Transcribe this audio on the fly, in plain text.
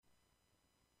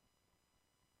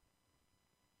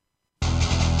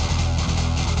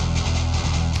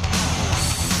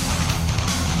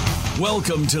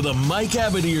Welcome to the Mike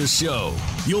Abadir Show.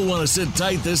 You'll want to sit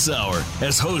tight this hour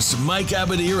as host Mike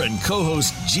Abadir and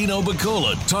co-host Gino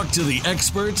Bacola talk to the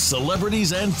experts,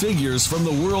 celebrities, and figures from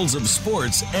the worlds of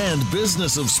sports and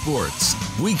business of sports.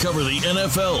 We cover the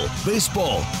NFL,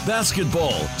 baseball,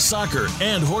 basketball, soccer,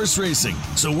 and horse racing,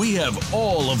 so we have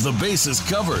all of the bases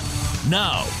covered.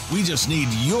 Now, we just need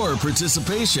your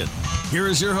participation. Here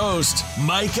is your host,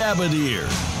 Mike Abadir.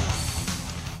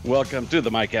 Welcome to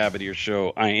the Mike Abadir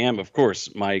Show. I am, of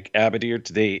course, Mike Abadir.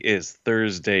 Today is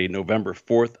Thursday, November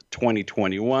 4th,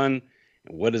 2021.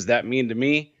 And what does that mean to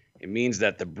me? It means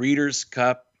that the Breeders'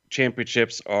 Cup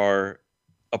Championships are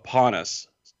upon us.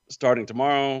 Starting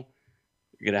tomorrow,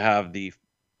 you're going to have the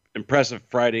impressive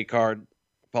Friday card,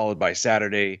 followed by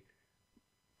Saturday.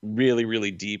 Really, really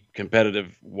deep,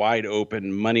 competitive, wide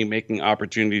open, money-making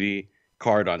opportunity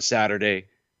card on Saturday.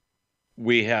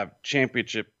 We have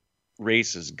championship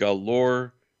races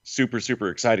galore. Super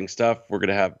exciting stuff. We're going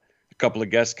to have a couple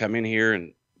of guests come in here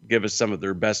and give us some of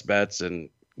their best bets and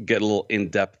get a little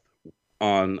in-depth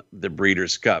on the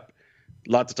Breeders' Cup.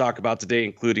 A lot to talk about today,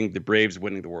 including the Braves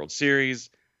winning the World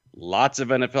Series. Lots of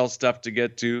NFL stuff to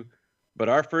get to. But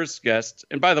our first guest,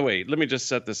 and by the way, let me just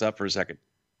set this up for a second.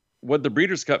 What the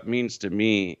Breeders' Cup means to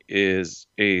me is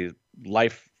a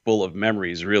life full of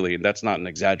memories, really, and that's not an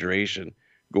exaggeration.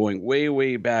 Going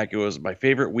way back, it was my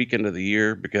favorite weekend of the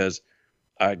year because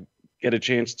I get a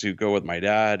chance to go with my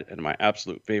dad and my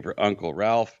absolute favorite uncle,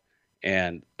 Ralph,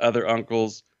 and other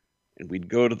uncles, and we'd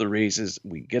go to the races.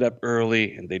 We'd get up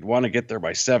early, and they'd want to get there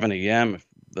by 7 a.m. if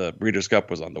the Breeders' Cup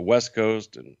was on the West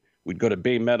Coast, and we'd go to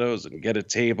Bay Meadows and get a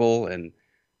table and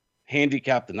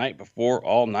handicap the night before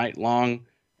all night long,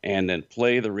 and then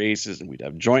play the races, and we'd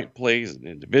have joint plays and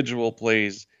individual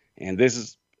plays, and this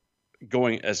is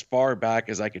going as far back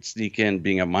as I could sneak in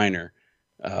being a minor.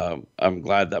 I'm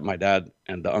glad that my dad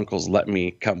and the uncles let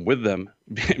me come with them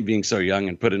being so young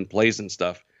and put in plays and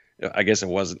stuff. I guess it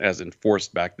wasn't as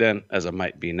enforced back then as it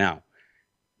might be now.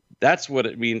 That's what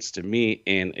it means to me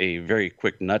in a very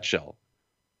quick nutshell.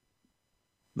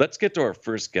 Let's get to our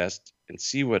first guest and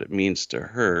see what it means to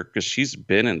her, because she's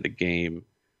been in the game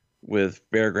with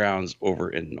fairgrounds over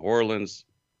in New Orleans.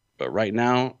 But right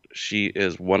now, she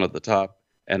is one of the top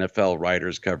NFL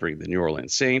writers covering the New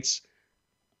Orleans Saints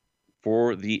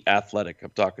for The Athletic. I'm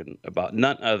talking about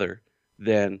none other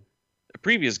than a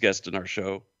previous guest in our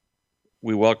show.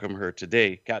 We welcome her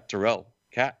today, Kat Terrell.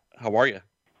 Kat, how are you?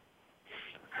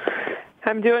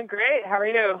 I'm doing great. How are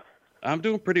you? I'm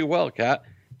doing pretty well, Kat.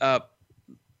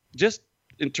 Just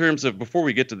in terms of, before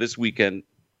we get to this weekend,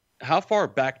 how far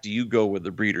back do you go with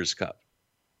the Breeders' Cup?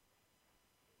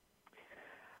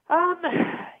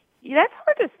 That's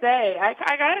hard to say.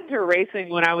 I got into racing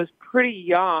when I was pretty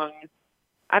young.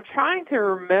 I'm trying to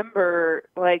remember,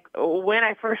 like, when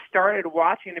I first started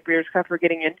watching the Breeders' Cup or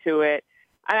getting into it.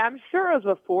 I'm sure it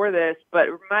was before this, but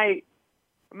my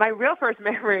real first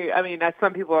memory, I mean,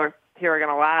 some people here are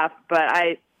going to laugh,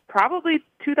 but probably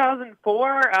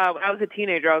 2004, when I was a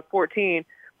teenager, I was 14,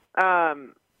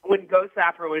 when Ghost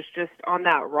Sapper was just on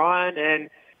that run. And,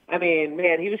 I mean,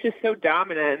 man, he was just so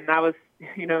dominant. And that was,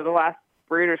 the last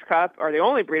Breeders' Cup, or the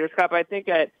only Breeders' Cup, I think,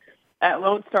 at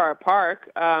Lone Star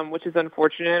Park, which is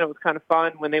unfortunate. It was kind of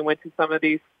fun when they went to some of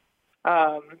these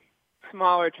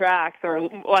smaller tracks or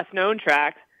less known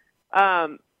tracks.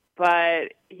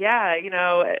 But yeah,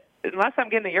 unless I'm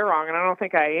getting the year wrong, and I don't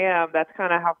think I am, that's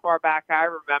kind of how far back I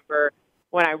remember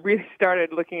when I really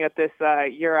started looking at this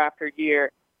year after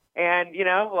year. And,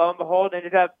 lo and behold,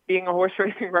 ended up being a horse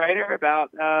racing writer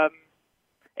about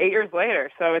 8 years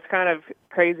later. So it's kind of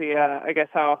crazy, I guess,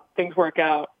 how things work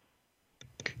out.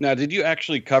 Now, did you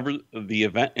actually cover the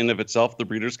event in of itself, the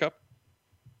Breeders' Cup?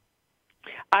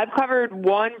 I've covered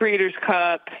one Breeders'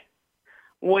 Cup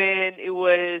when it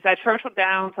was at Churchill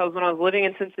Downs. That was when I was living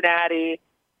in Cincinnati.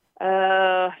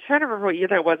 I'm trying to remember what year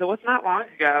that was. It was not long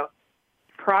ago.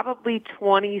 Probably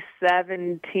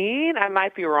 2017. I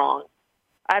might be wrong.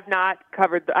 I've not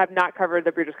covered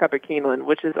the Breeders' Cup at Keeneland,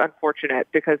 which is unfortunate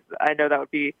because I know that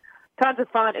would be tons of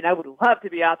fun, and I would love to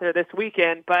be out there this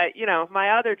weekend. But, my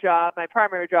other job, my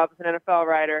primary job as an NFL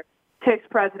writer, takes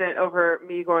precedent over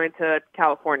me going to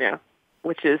California,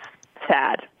 which is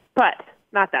sad, but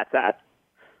not that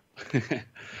sad.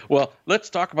 Well, let's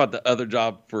talk about the other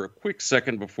job for a quick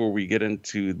second before we get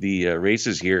into the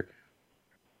races here.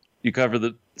 You cover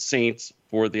the Saints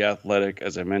for The Athletic,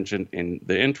 as I mentioned in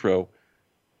the intro.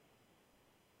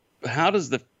 How does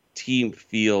the team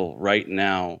feel right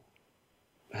now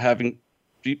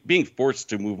being forced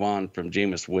to move on from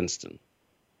Jameis Winston?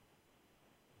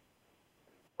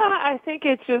 I think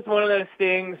it's just one of those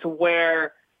things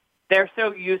where they're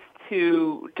so used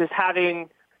to just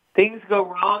having things go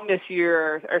wrong this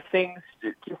year or things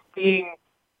just being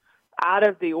out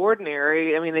of the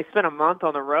ordinary. I mean, they spent a month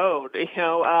on the road,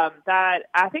 that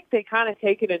I think they kind of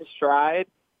take it in stride.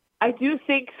 I do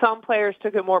think some players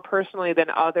took it more personally than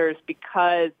others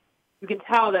because you can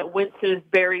tell that Winston is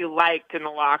very liked in the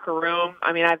locker room.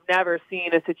 I mean, I've never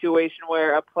seen a situation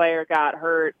where a player got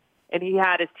hurt and he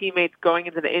had his teammates going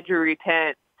into the injury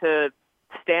tent to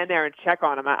stand there and check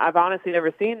on him. I've honestly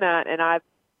never seen that, and I've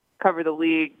covered the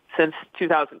league since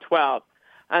 2012.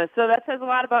 So that says a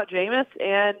lot about Jameis,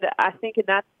 and I think in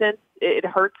that sense it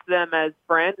hurts them as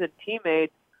friends and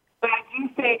teammates. But I do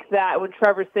think that when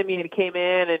Trevor Siemian came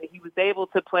in and he was able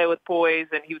to play with poise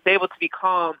and he was able to be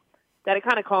calm, that it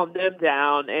kind of calmed them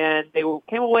down, and they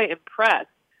came away impressed.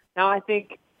 Now, I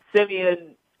think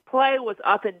Siemian's play was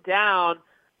up and down,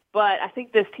 but I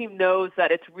think this team knows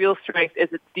that its real strength is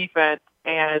its defense,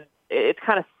 and it's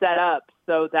kind of set up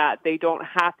so that they don't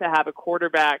have to have a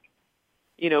quarterback,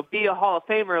 be a Hall of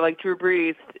Famer like Drew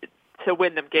Brees to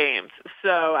win them games.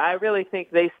 So I really think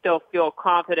they still feel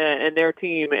confident in their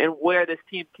team and where this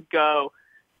team can go,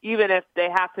 even if they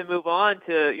have to move on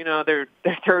to, their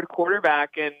third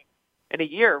quarterback in a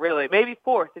year, really. Maybe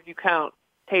fourth if you count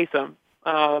Taysom.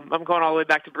 I'm going all the way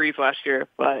back to Brees last year.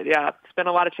 But, yeah, it's been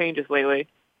a lot of changes lately.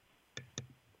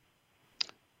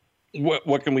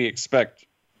 What can we expect?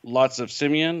 Lots of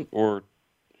Siemian or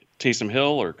Taysom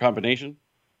Hill or combination?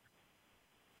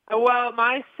 Well,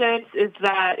 my sense is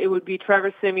that it would be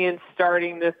Trevor Siemian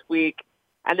starting this week.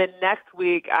 And then next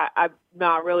week, I'm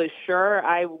not really sure.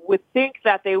 I would think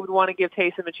that they would want to give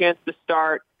Taysom a chance to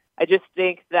start. I just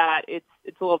think that it's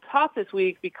a little tough this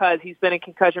week because he's been in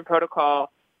concussion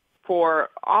protocol for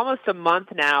almost a month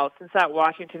now since that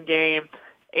Washington game.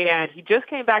 And he just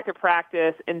came back to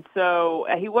practice, and so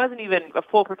he wasn't even a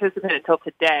full participant until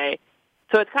today.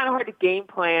 So it's kind of hard to game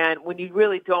plan when you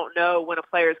really don't know when a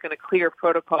player is going to clear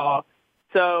protocol.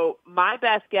 So my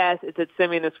best guess is it's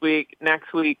Siemian this week,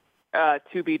 next week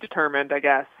to be determined, I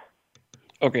guess.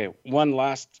 Okay, one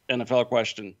last NFL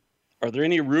question. Are there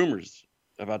any rumors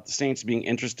about the Saints being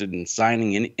interested in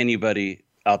signing anybody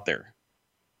out there,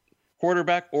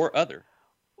 quarterback or other?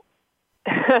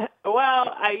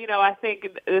 Well, I think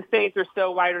the Saints are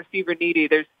so wide receiver needy.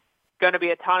 There's going to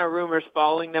be a ton of rumors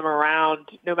following them around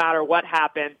no matter what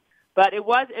happens. But it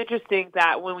was interesting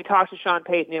that when we talked to Sean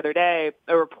Payton the other day,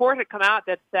 a report had come out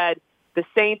that said the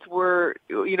Saints were,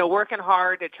 working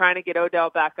hard at trying to get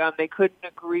Odell Beckham. They couldn't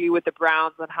agree with the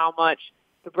Browns on how much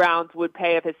the Browns would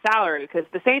pay of his salary because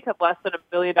the Saints have less than $1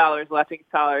 million left in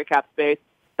salary cap space.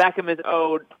 Beckham is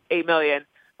owed $8 million.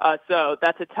 So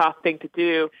that's a tough thing to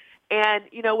do. And,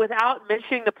 without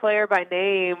mentioning the player by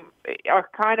name or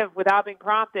kind of without being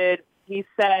prompted, he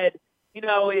said,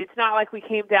 it's not like we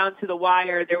came down to the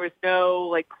wire. There was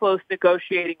no, close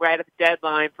negotiating right at the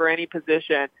deadline for any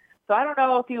position. So I don't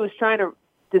know if he was trying to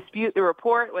dispute the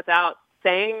report without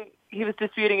saying he was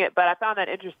disputing it, but I found that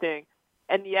interesting.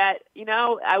 And yet,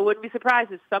 I wouldn't be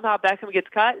surprised if somehow Beckham gets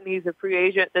cut and he's a free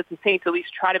agent that the Saints at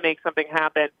least try to make something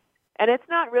happen. And it's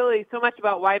not really so much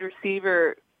about wide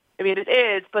receiver. I mean, it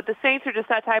is, but the Saints are just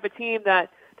that type of team that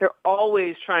they're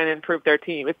always trying to improve their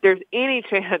team. If there's any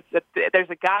chance that there's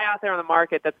a guy out there on the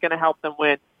market that's going to help them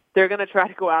win, they're going to try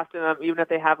to go after them, even if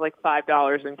they have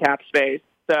 $5 in cap space.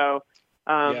 So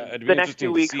the next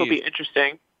 2 weeks will be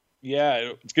interesting.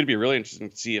 Yeah, it's going to be really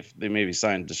interesting to see if they maybe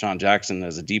sign Deshaun Jackson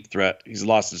as a deep threat. He's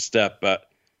lost his step, but,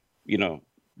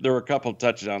 there were a couple of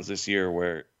touchdowns this year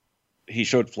where he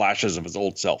showed flashes of his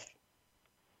old self.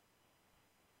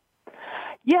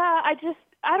 Yeah,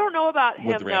 I don't know about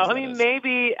him, though. I mean,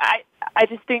 maybe I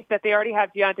just think that they already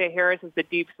have Deontay Harris as the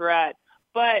deep threat.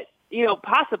 But,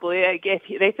 possibly, if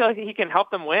they feel like he can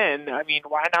help them win, I mean,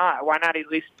 why not? Why not at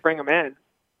least bring him in?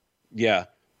 Yeah.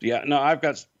 No, I've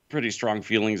got pretty strong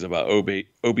feelings about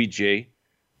OBJ.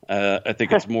 I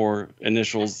think it's more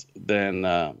initials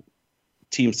than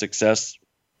team success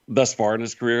thus far in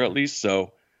his career, at least.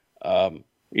 So,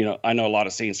 I know a lot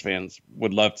of Saints fans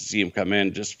would love to see him come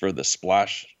in just for the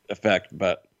splash effect,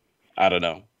 but I don't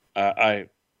know.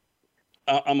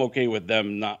 I'm okay with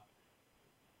them not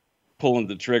pulling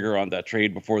the trigger on that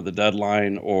trade before the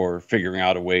deadline or figuring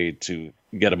out a way to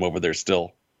get him over there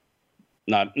still.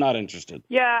 Not interested.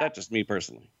 Yeah. That's just me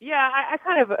personally. Yeah, I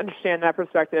kind of understand that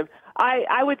perspective.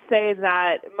 I would say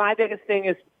that my biggest thing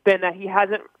has been that he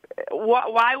hasn't –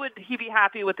 why would he be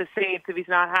happy with the Saints if he's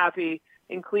not happy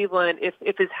in Cleveland if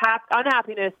his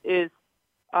unhappiness is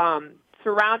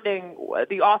surrounding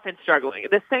the offense struggling?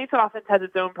 The Saints offense has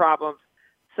its own problems.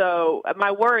 So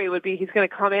my worry would be he's going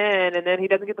to come in and then he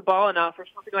doesn't get the ball enough or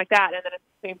something like that, and then it's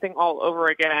the same thing all over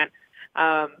again.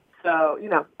 So,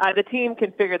 the team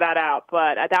can figure that out,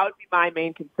 but that would be my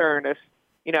main concern is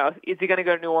he going to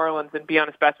go to New Orleans and be on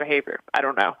his best behavior? I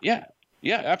don't know. Yeah,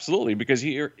 absolutely, because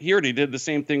he already did the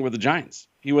same thing with the Giants.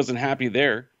 He wasn't happy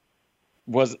there,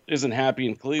 isn't happy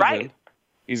in Cleveland. Right.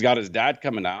 He's got his dad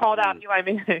coming out. Called out Eli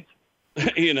Manning.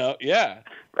 Yeah.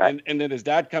 Right. And then his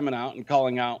dad coming out and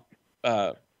calling out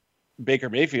Baker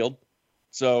Mayfield.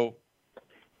 So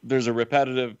there's a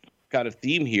repetitive kind of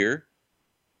theme here.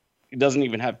 He doesn't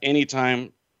even have any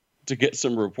time to get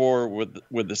some rapport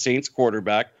with the Saints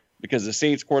quarterback, because the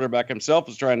Saints quarterback himself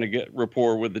is trying to get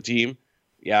rapport with the team.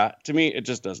 Yeah, to me, it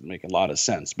just doesn't make a lot of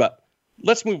sense. But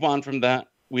let's move on from that.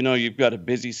 We know you've got a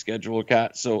busy schedule,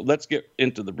 Kat, so let's get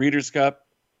into the Breeders' Cup.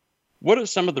 What are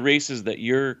some of the races that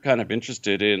you're kind of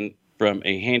interested in from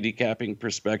a handicapping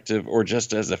perspective or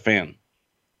just as a fan?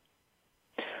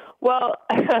 Well,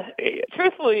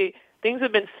 truthfully, things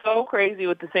have been so crazy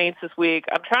with the Saints this week.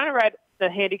 I'm trying to write the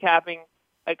handicapping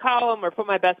column or put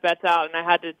my best bets out, and I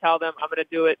had to tell them I'm going to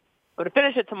do it. I'm going to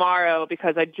finish it tomorrow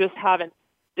because I just haven't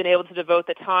been able to devote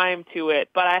the time to it.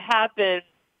 But I have been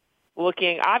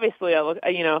looking. Obviously,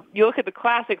 you look at the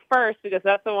Classic first because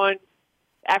that's the one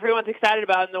everyone's excited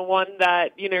about and the one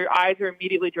that your eyes are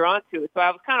immediately drawn to. So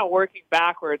I was kind of working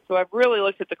backwards. So I've really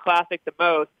looked at the Classic the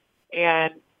most,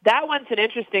 and that one's an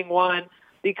interesting one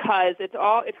because it's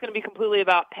going to be completely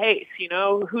about pace.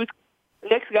 Who's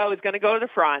Knicks go is going to go to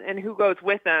the front and who goes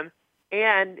with them.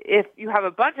 And if you have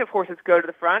a bunch of horses go to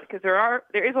the front, because there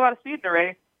is a lot of speed in the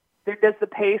race, does the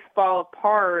pace fall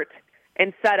apart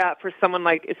and set up for someone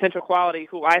like Essential Quality,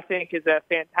 who I think is a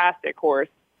fantastic horse.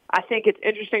 I think it's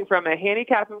interesting from a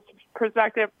handicapping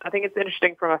perspective. I think it's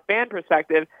interesting from a fan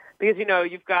perspective because,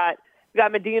 you've got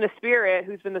Medina Spirit,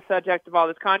 who's been the subject of all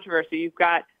this controversy. You've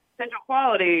got Essential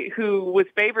Quality, who was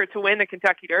favored to win the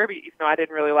Kentucky Derby, even though I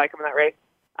didn't really like him in that race.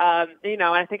 And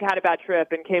I think had a bad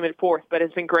trip and came in fourth, but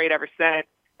has been great ever since.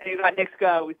 And you've got Knicks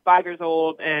Go, who's 5 years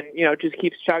old and, just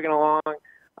keeps chugging along.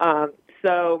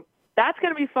 So that's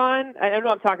going to be fun. I know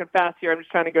I'm talking fast here. I'm just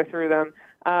trying to go through them.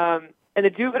 And the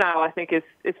Juvenile, I think,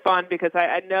 is fun because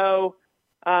I know,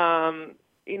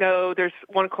 there's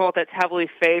one colt that's heavily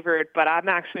favored, but I'm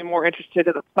actually more interested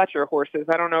in the Fletcher horses.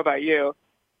 I don't know about you.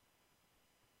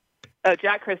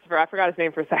 Jack Christopher, I forgot his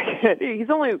name for a second. He's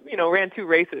only, ran 2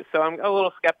 races, so I'm a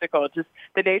little skeptical. Just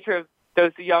the nature of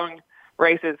those young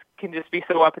races can just be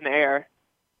so up in the air.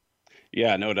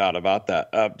 Yeah, no doubt about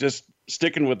that. Just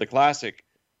sticking with the Classic,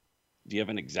 do you have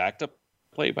an exacta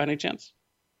play by any chance?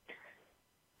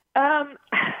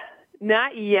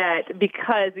 Not yet,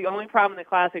 because the only problem in the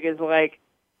Classic is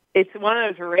it's one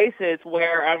of those races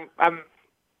where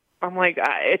I'm like,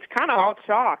 it's kind of all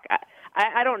chalk.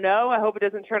 I don't know. I hope it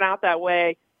doesn't turn out that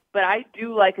way, but I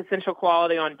do like Essential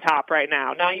Quality on top right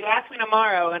now. Now, you ask me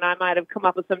tomorrow, and I might have come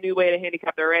up with some new way to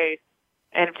handicap the race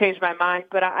and have changed my mind,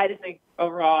 but I just think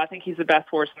overall, I think he's the best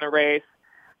horse in the race.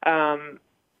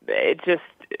 It just,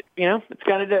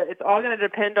 it's all going to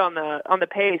depend on the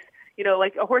pace.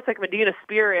 Like a horse like Medina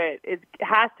Spirit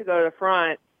has to go to the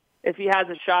front if he has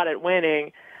a shot at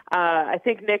winning. I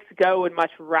think Knicks Go would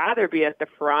much rather be at the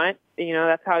front.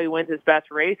 That's how he wins his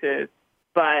best races.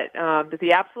 But does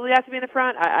he absolutely have to be in the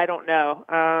front? I don't know.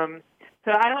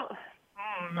 So I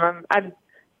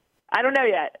don't know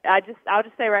yet. I'll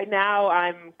just say right now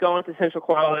I'm going with Essential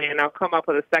Quality, and I'll come up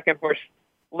with a second horse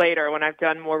later when I've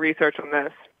done more research on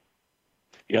this.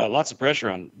 Yeah, lots of pressure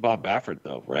on Bob Baffert,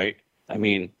 though, right? I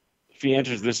mean, if he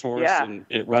enters this horse and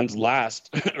it runs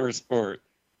last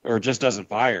or just doesn't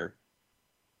fire,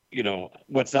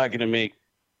 what's that going to make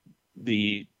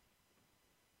the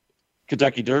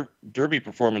Kentucky Derby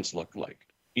performance look like?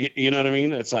 You know what I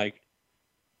mean? It's like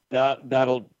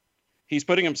he's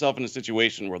putting himself in a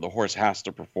situation where the horse has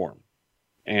to perform.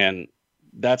 And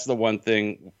that's the one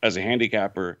thing as a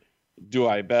handicapper, do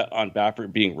I bet on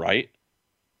Baffert being right?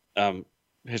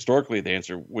 Historically, the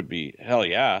answer would be hell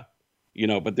yeah,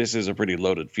 but this is a pretty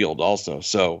loaded field also.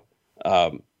 So,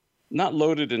 not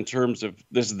loaded in terms of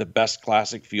this is the best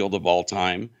Classic field of all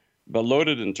time, but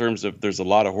loaded in terms of there's a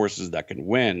lot of horses that can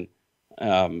win.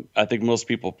 I think most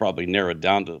people probably narrow it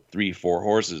down to 3-4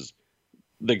 horses,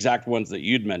 the exact ones that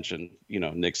you'd mentioned,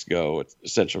 Knicks Go,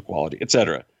 Essential Quality,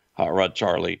 etc. Hot Rod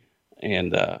Charlie,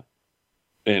 and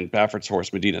Baffert's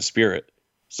horse Medina Spirit.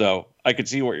 So I could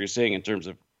see what you're saying in terms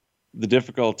of the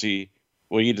difficulty.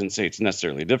 Well, you didn't say it's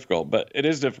necessarily difficult, but it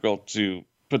is difficult to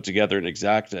put together an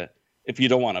exacta if you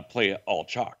don't want to play it all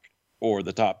chalk or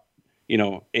the top,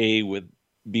 A with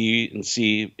B and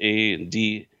C, A and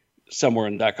D, somewhere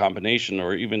in that combination,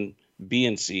 or even B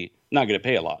and C, not going to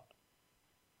pay a lot.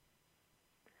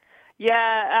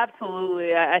 Yeah,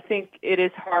 absolutely. I think it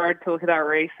is hard to look at that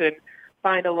race and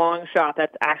find a long shot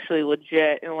that's actually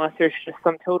legit unless there's just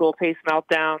some total pace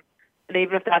meltdown. And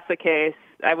even if that's the case,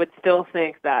 I would still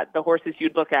think that the horses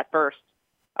you'd look at first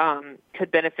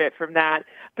could benefit from that.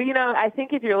 But, I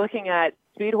think if you're looking at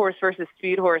speed horse versus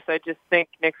speed horse, I just think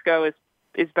Nixco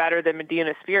is better than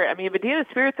Medina Spirit. I mean, Medina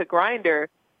Spirit's a grinder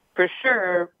for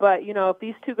sure, but, if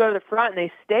these two go to the front and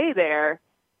they stay there,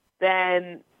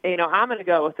 then, I'm going to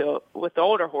go with the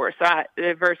older horse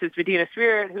versus Medina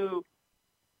Spirit, who,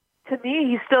 to me,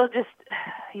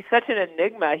 he's such an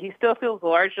enigma. He still feels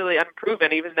largely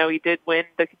unproven, even though he did win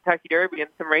the Kentucky Derby and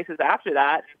some races after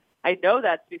that. I know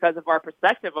that's because of our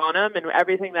perspective on him and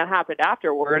everything that happened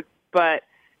afterwards, but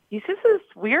he's just this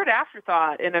weird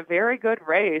afterthought in a very good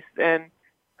race. And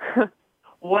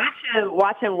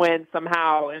watch him win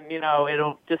somehow, and,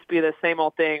 it'll just be the same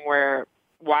old thing where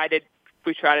why did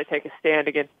we try to take a stand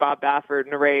against Bob Baffert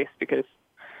in a race because,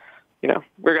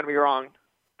 we're going to be wrong.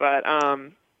 But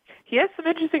he has some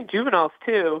interesting juveniles,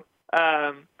 too.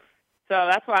 So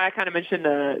that's why I kind of mentioned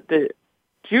the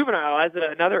juvenile as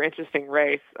another interesting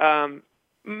race,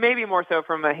 maybe more so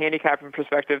from a handicapping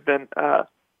perspective than a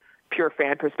pure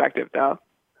fan perspective, though.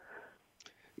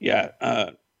 Yeah,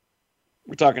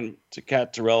 we're talking to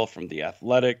Kat Terrell from The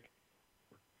Athletic.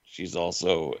 She's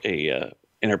also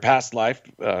in her past life,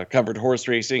 covered horse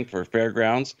racing for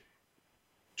Fairgrounds.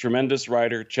 Tremendous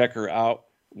rider. Check her out.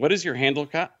 What is your handle,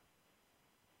 Kat?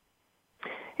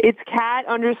 It's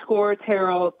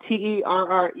Kat_Terrell,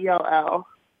 TERRELL.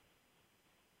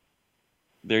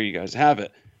 There you guys have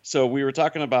it. So we were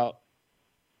talking about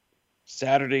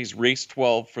Saturday's race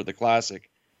 12 for the Classic,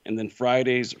 and then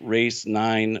Friday's race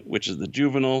 9, which is the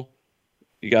juvenile.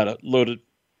 You got a loaded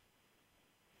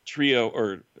trio,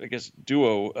 or I guess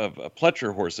duo of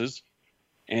Pletcher horses.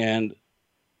 And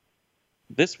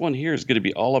this one here is going to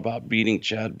be all about beating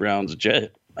Chad Brown's Jack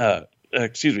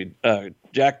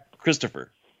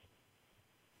Christopher.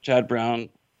 Chad Brown,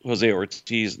 Jose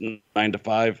Ortiz,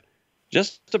 9-5.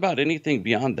 Just about anything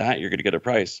beyond that, you're going to get a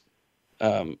price.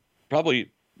 Probably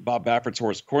Bob Baffert's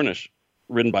horse Cornish,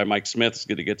 ridden by Mike Smith, is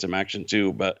going to get some action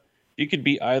too. But if you could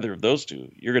beat either of those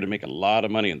two, you're going to make a lot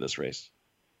of money in this race.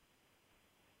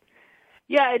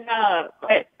 Yeah, and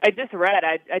I just read,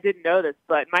 I didn't know this,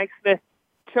 but Mike Smith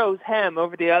chose him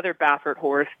over the other Baffert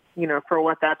horse, for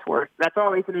what that's worth. That's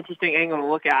always an interesting angle to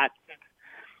look at.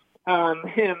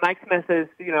 Mike Smith is,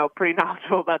 pretty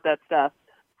knowledgeable about that stuff.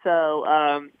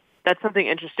 So that's something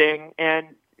interesting.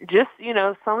 And just,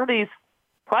 some of these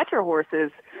Pletcher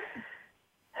horses,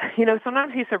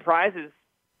 sometimes he surprises.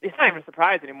 It's not even a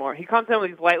surprise anymore. He comes in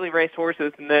with these lightly raced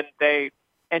horses, and then they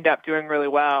end up doing really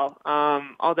well.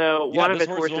 Although one of his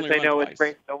horses I know is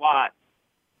raced a lot.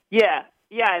 Yeah,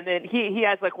 and then he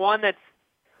has like one that's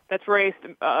raced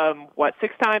 6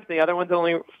 times, and the other one's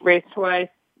only raced twice.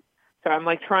 So I'm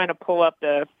like trying to pull up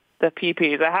the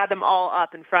PPs. I had them all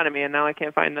up in front of me, and now I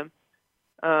can't find them.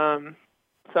 So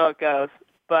it goes.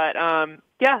 But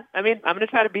yeah, I mean, I'm going to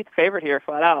try to beat the favorite here,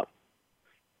 flat out.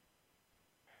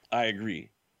 I agree.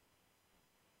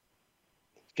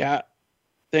 Kat,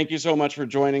 thank you so much for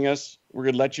joining us. We're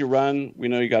going to let you run. We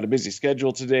know you got a busy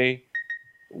schedule today.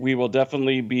 We will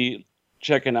definitely be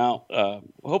checking out.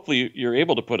 Hopefully you're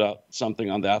able to put out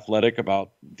something on The Athletic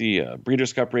about the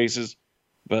Breeders' Cup races.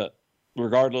 But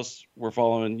regardless, we're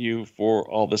following you for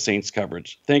all the Saints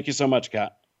coverage. Thank you so much,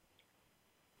 Kat.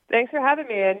 Thanks for having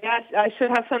me. And yeah, I should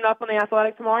have something up on The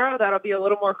Athletic tomorrow. That'll be a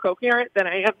little more coherent than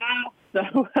I am now.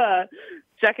 So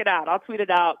check it out. I'll tweet it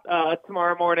out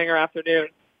tomorrow morning or afternoon.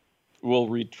 We'll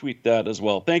retweet that as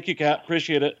well. Thank you, Kat.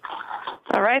 Appreciate it.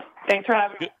 All right. Thanks for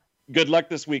having me. Good luck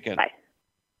this weekend. Bye.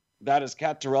 That is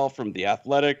Kat Terrell from The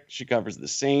Athletic. She covers the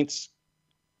Saints.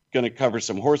 Going to cover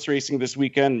some horse racing this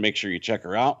weekend. Make sure you check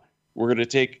her out. We're going to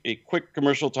take a quick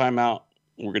commercial timeout.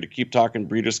 We're going to keep talking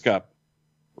Breeders' Cup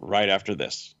right after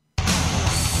this.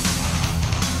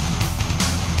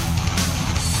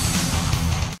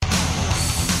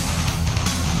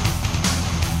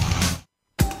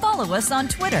 Follow us on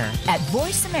Twitter at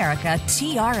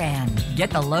VoiceAmericaTRN.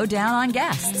 Get the lowdown on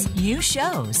guests, new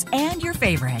shows, and your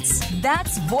favorites.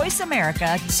 That's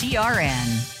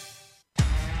VoiceAmericaTRN.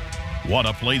 Want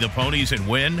to play the ponies and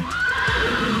win?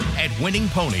 At Winning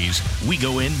Ponies, we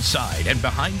go inside and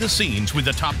behind the scenes with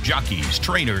the top jockeys,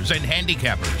 trainers, and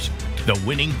handicappers. The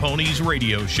Winning Ponies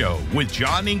radio show with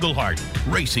John Englehart,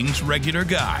 racing's regular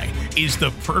guy, is the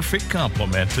perfect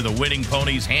complement to the Winning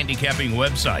Ponies handicapping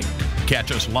website.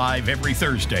 Catch us live every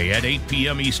Thursday at 8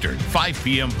 p.m. Eastern, 5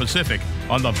 p.m. Pacific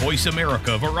on the Voice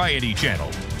America Variety Channel.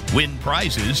 Win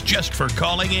prizes just for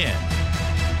calling in.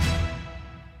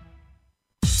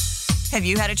 Have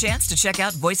you had a chance to check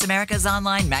out Voice America's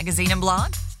online magazine and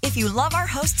blog? If you love our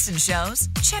hosts and shows,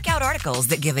 check out articles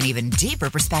that give an even deeper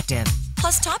perspective.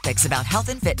 Plus topics about health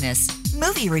and fitness,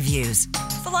 movie reviews,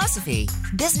 philosophy,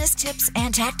 business tips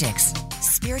and tactics,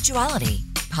 spirituality,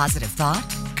 positive thought,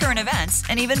 current events,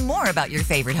 and even more about your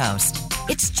favorite host.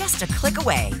 It's just a click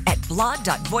away at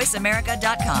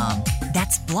blog.voiceamerica.com.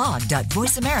 That's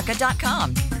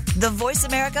blog.voiceamerica.com. The Voice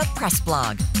America Press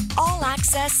Blog. All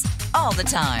access, all the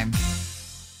time.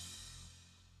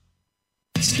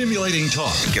 Stimulating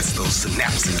talk gets those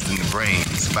synapses in the brain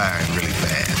firing really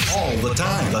fast. all the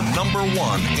time. The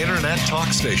 #1 internet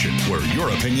talk station where your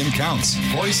opinion counts.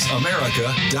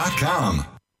 VoiceAmerica.com.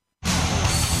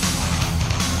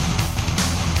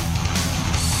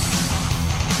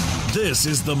 This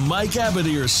is the Mike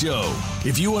Abadir Show.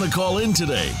 If you want to call in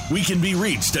today, we can be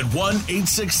reached at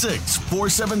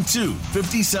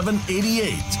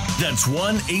 1-866-472-5788. That's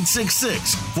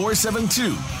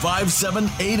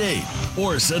 1-866-472-5788.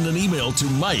 Or send an email to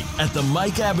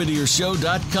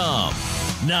mike@themikeabadirshow.com.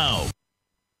 Now,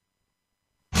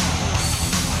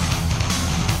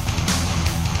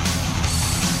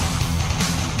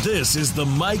 this is the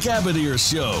Mike Abadir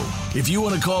Show. If you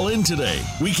want to call in today,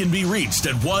 we can be reached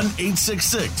at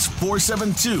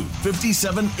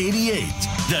 1-866-472-5788.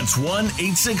 That's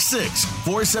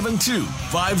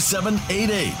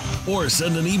 1-866-472-5788. Or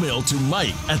send an email to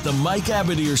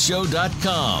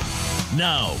mike@themikeabadirshow.com.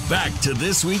 Now, back to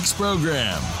this week's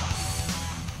program.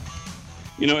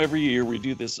 You know, every year we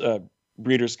do this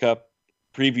Breeders' Cup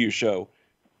preview show.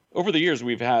 Over the years,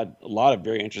 we've had a lot of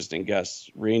very interesting guests,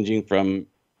 ranging from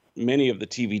many of the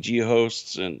TVG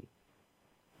hosts and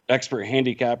expert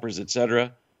handicappers,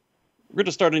 etc. We're going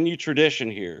to start a new tradition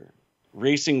here,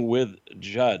 Racing with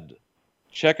Judd.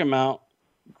 Check him out.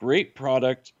 Great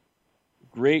product,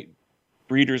 great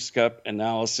Breeders' Cup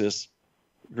analysis,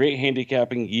 great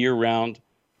handicapping year-round.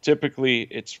 Typically,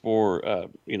 it's for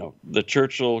the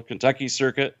Churchill, Kentucky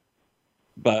circuit,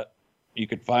 but you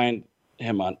could find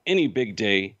him on any big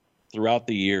day throughout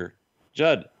the year.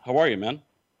 Judd, how are you, man?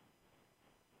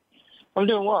 I'm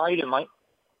doing well. How you doing, Mike?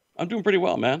 I'm doing pretty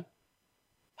well, man.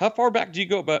 How far back do you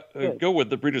go with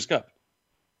the Breeders' Cup?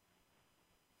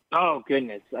 Oh,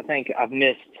 goodness. I think I've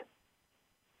missed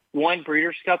one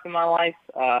Breeders' Cup in my life,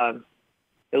 at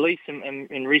least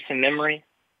in recent memory,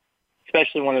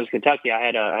 especially when it was Kentucky. I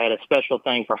had a special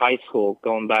thing for high school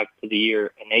going back to the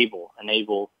year Enable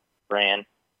ran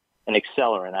an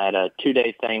accelerant. I had a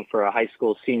 2-day thing for a high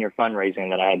school senior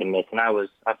fundraising that I had to miss, and I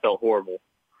felt horrible.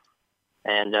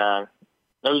 And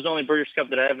that was the only Breeders' Cup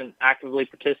that I haven't actively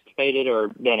participated or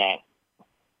been at.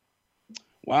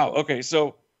 Wow. Okay.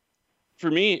 So for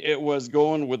me, it was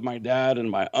going with my dad and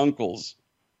my uncles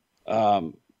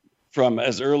from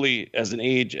as early as an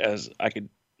age as I could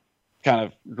kind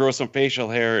of grow some facial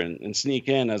hair and sneak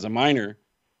in as a minor.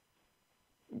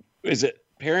 Is it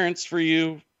parents for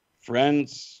you,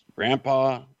 friends,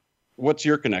 grandpa? What's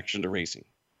your connection to racing?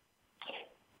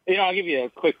 I'll give you a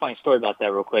quick funny story about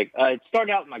that real quick. It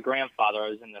started out with my grandfather. I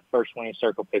was in the first winning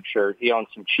circle picture. He owned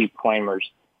some cheap claimers.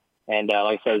 And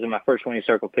like I said, I was in my first winning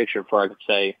circle picture before I could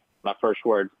say my first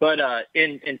words. But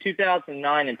in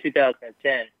 2009 and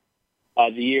 2010,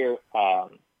 the year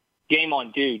Game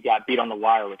on Dude got beat on the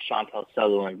wire with Chantel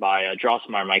Sutherland by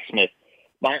Drosselmeyer Mike Smith,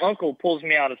 my uncle pulls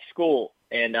me out of school,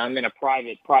 and I'm in a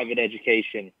private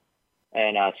education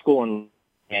and school,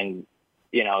 and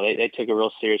they took a real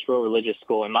serious, real religious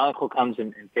school. And my uncle comes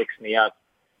and picks me up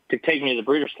to take me to the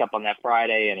Breeders' Cup on that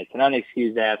Friday, and it's an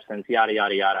unexcused absence, yada,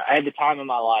 yada, yada. I had the time of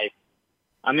my life.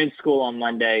 I'm in school on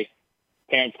Monday.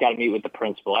 Parents got to meet with the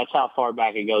principal. That's how far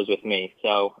back it goes with me.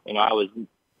 So, I was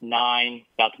 9,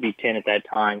 about to be 10 at that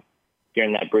time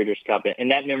during that Breeders' Cup.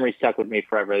 And that memory stuck with me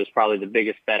forever. It was probably the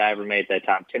biggest bet I ever made at that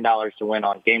time. $10 to win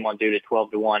on Game on Dude at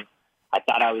 12-1. I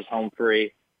thought I was home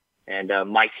free. And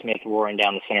Mike Smith roaring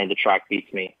down the center of the track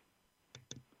beats me.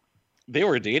 They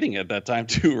were dating at that time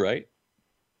too, right?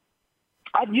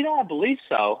 I believe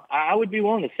so. I would be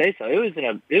willing to say so. It was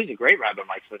a great ride by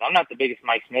Mike Smith. I'm not the biggest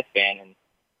Mike Smith fan, and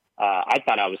I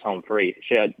thought I was home free.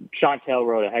 Chantel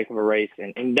rode a heck of a race,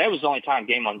 and that was the only time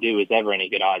Game on Dude was ever any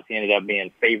good odds. He ended up being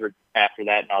favored after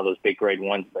that and all those big grade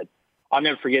ones. But I'll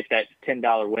never forget that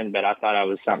 $10 win bet. I thought I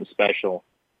was something special.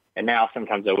 And now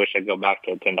sometimes I wish I'd go back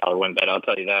to a $10 win bet. I'll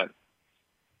tell you that.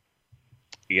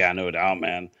 Yeah, no doubt,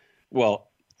 man. Well,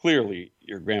 clearly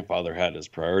your grandfather had his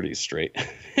priorities straight.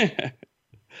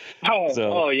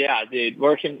 Oh yeah, dude.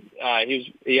 Working,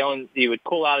 he would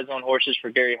cool out his own horses for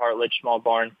Gary Hartledge Small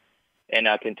Barn in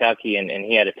Kentucky, and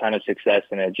he had a ton of success.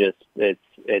 And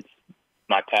it's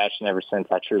my passion ever since.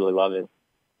 I truly love it.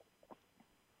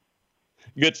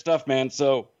 Good stuff, man.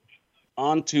 So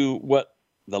on to what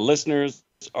the listeners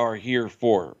are here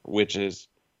for, which is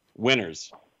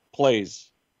winners, plays.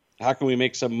 How can we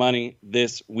make some money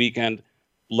this weekend?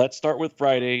 Let's start with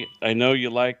Friday. I know you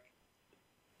like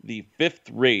the 5th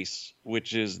race,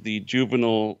 which is the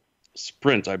juvenile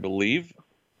sprint, I believe.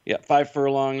 Yeah, 5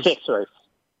 furlongs. 6th race.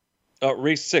 Oh,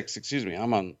 race 6. Excuse me.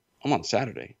 I'm on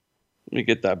Saturday. Let me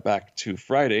get that back to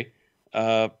Friday.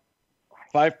 5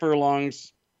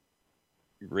 furlongs,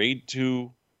 grade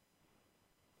 2,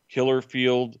 killer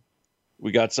field.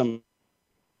 We got some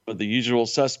of the usual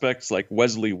suspects like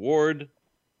Wesley Ward.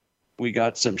 We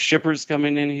got some shippers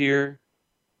coming in here.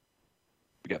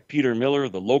 We got Peter Miller,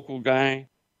 the local guy.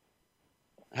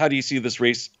 How do you see this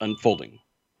race unfolding?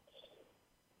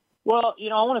 Well,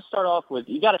 I want to start off with,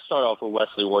 you got to start off with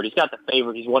Wesley Ward. He's got the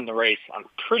favorite. He's won the race, I'm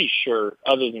pretty sure,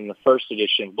 other than the first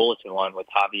edition Bulletin one with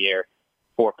Javier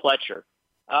for Pletcher.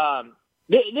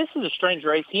 This is a strange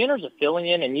race. He enters a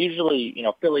filly in, and usually,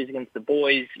 fillies against the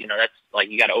boys, that's like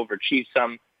you got to overachieve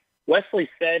some. Wesley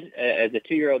said, as a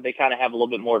 2-year-old, they kind of have a little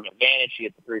bit more of an advantage. You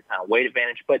get the 3-pound weight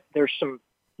advantage, but there's some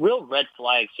real red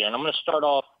flags here. And I'm going to start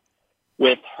off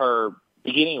with her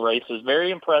beginning race. It was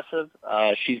very impressive.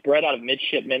 She's bred out of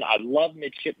Midshipman. I love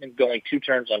Midshipman going 2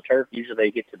 turns on turf. Usually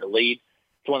they get to the lead.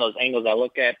 It's one of those angles I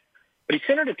look at. But he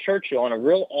sent her to Churchill on a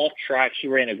real off track. She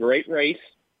ran a great race.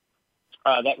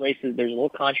 That race there's a little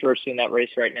controversy in that race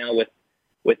right now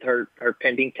with her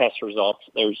pending test results.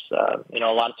 There's a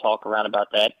lot of talk around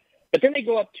about that. But then they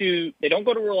don't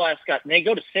go to Royal Ascot, and they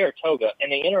go to Saratoga, and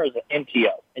they enter as an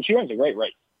MTO. And she runs a great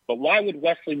race. But why would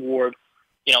Wesley Ward,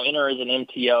 enter as an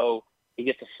MTO? He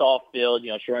gets a soft field.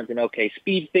 She runs an okay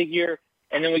speed figure.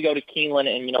 And then we go to Keeneland,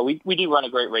 and, we do run a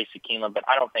great race at Keeneland, but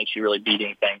I don't think she really beat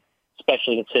anything,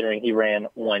 especially considering he ran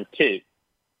 1-2.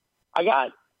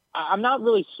 I'm not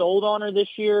really sold on her this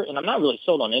year, and I'm not really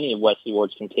sold on any of Wesley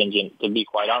Ward's contingent, to be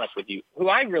quite honest with you. Who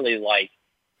I really like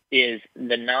is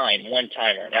the 9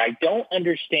 one-timer. And I don't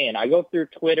understand. I go through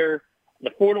Twitter. The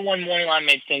 4-1 morning line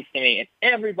made sense to me, and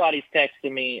everybody's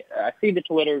texting me. I see the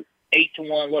Twitter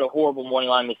 8-1. What a horrible morning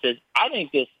line this is. I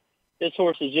think this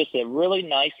horse is just a really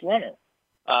nice runner.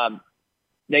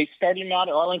 They started him out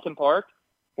at Arlington Park,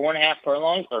 4.5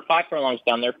 furlongs or 5 furlongs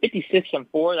down there,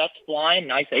 56-4. That's flying.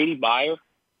 Nice 80 buyer.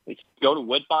 We go to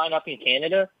Woodbine up in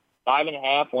Canada,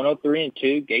 5.5,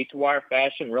 103-2, gate to wire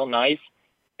fashion, real nice.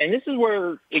 And this is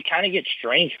where it kind of gets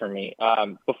strange for me.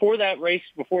 Before that race,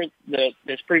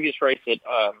 this previous race at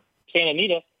Santa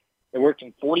Anita, they worked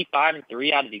him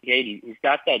 45-3 out of the gate. He's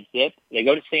got that zip. They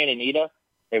go to Santa Anita.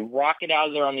 They rock it out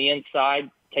of there on the inside,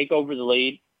 take over the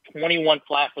lead. 21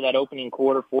 flat for that opening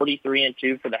quarter,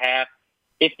 43-2 for the half,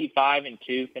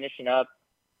 55-2 finishing up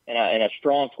in a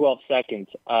strong 12 seconds.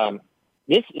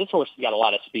 This horse has got a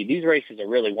lot of speed. These races are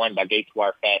really won by gate to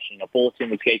wire fashion. Bulletin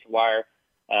was gate to wire.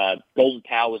 Golden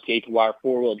Pal was gate to wire.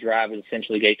 4-wheel drive was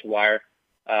essentially gate to wire.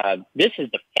 This is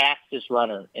the fastest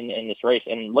runner in this race.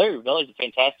 And Larry Rivelli's a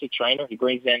fantastic trainer. He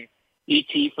brings in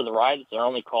ET for the ride. It's their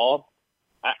only call.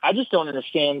 I just don't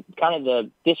understand kind of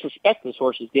the disrespect this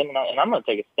horse is getting. And I'm going to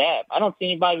take a stab. I don't see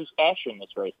anybody who's faster in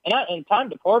this race. And time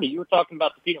to party, you were talking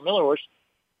about the Peter Miller horse.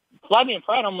 Flavien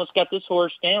Prat almost got this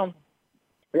horse down.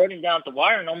 Rode him down at the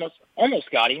wire and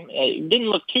almost got him. It didn't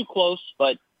look too close,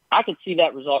 but I could see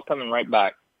that result coming right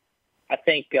back. I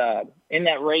think in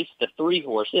that race, the 3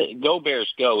 horse, Go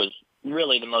Bears Go, is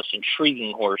really the most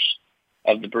intriguing horse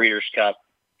of the Breeders' Cup.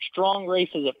 Strong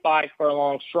races at 5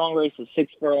 furlongs, strong races at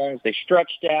 6 furlongs. They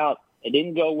stretched out. It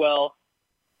didn't go well.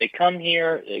 They come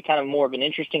here, kind of more of an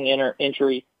interesting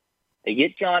entry. They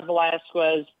get John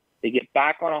Velasquez. They get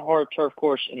back on a hard turf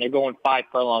course, and they're going 5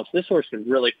 furlongs. This horse could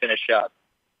really finish up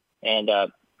and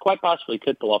quite possibly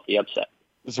could pull off the upset.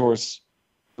 This horse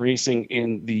racing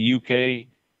in the UK,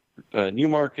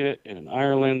 Newmarket, and in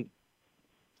Ireland.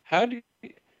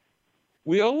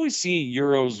 We always see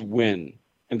Euros win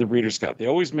in the Breeders' Cup? They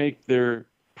always make their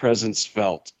presence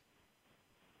felt.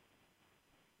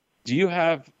 Do you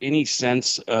have any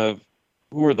sense of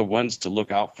who are the ones to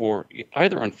look out for,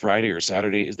 either on Friday or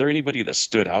Saturday? Is there anybody that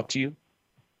stood out to you?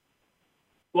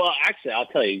 Well, actually, I'll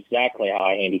tell you exactly how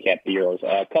I handicapped the Euros.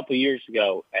 A couple of years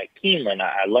ago at Keeneland,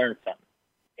 I learned something.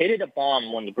 Hit it a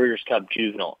bomb won the Breeders' Cup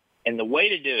Juvenile. And the way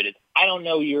to do it is, I don't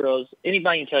know Euros.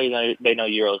 Anybody can tell you they know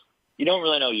Euros. You don't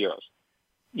really know Euros.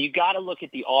 You got to look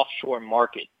at the offshore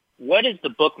market. What is the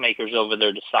bookmakers over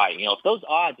there deciding? If those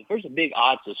odds, if there's a big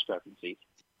odds discrepancy,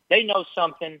 they know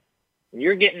something, and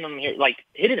you're getting them here. Like,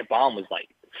 Hit It a Bomb was like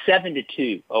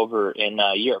 7-2 over in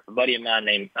Europe. A buddy of mine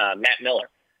named Matt Miller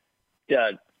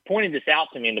pointed this out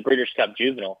to me in the Breeders' Cup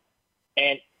Juvenile,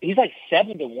 and he's like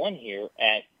 7-1 here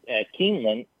at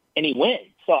Keeneland, and he wins.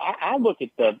 So I look at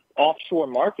the offshore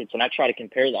markets, and I try to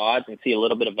compare the odds and see a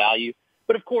little bit of value.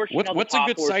 But of course, what's a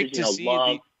good site to see?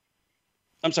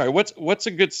 I'm sorry. What's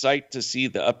a good site to see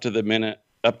the up to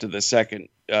the second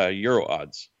Euro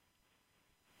odds?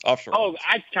 Offshore. Oh,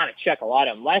 I kind of check a lot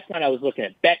of them. Last night I was looking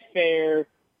at Betfair.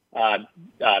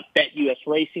 Bet US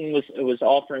Racing was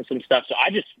offering some stuff. So I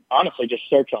just honestly just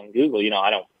search on Google. You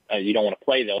don't want to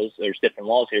play those. There's different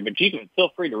laws here, but you can feel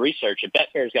free to research it.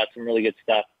 Betfair's got some really good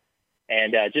stuff,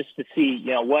 and just to see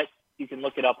what you can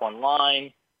look it up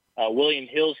online. William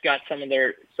Hill's got some of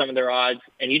their odds,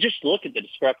 and you just look at the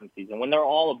discrepancies. And when they're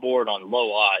all aboard on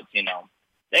low odds, they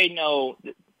know.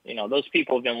 Those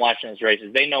people have been watching those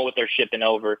races. They know what they're shipping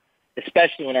over,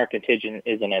 especially when our contingent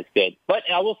isn't as good. But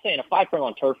I will say, in a 5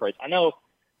 furlong turf race, I know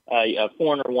a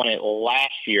foreigner won it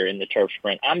last year in the turf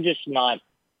sprint. I just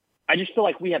feel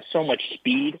like we have so much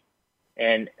speed.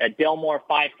 And at Delmar,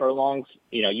 5 furlongs,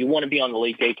 you want to be on the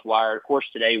lead gate to wire. Of course,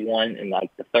 today won in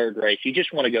the third race. You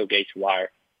just want to go gate to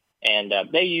wire. And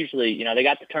they usually, they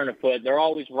got the turn of foot. They're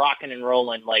always rocking and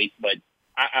rolling late. But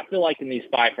I feel like in these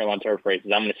 5 furlong turf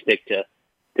races, I'm going to stick to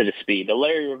the speed. The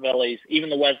Larry Ravellis,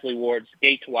 even the Wesley Wards,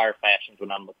 gate-to-wire fashion is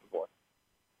what I'm looking for.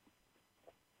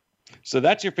 So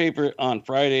that's your favorite on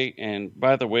Friday. And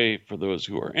by the way, for those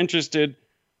who are interested,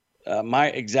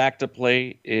 my exacta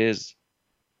play is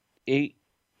 8,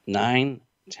 9,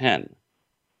 10.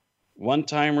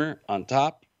 One-timer on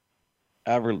top,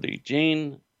 Averly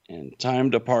Jane, and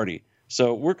Time to Party.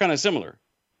 So we're kind of similar.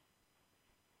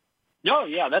 Oh,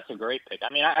 yeah, that's a great pick.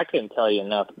 I mean, I couldn't tell you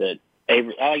enough that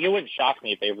it wouldn't shock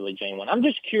me if Averly Jane won. I'm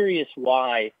just curious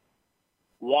why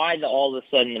all of a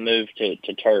sudden the move to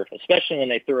turf, especially when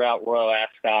they threw out Royal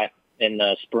Ascot in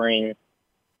the spring.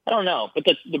 I don't know, but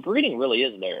the breeding really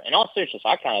is there. In all seriousness,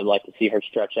 I kind of like to see her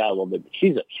stretch out a little bit. But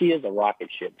she is a rocket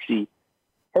ship.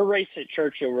 Her race at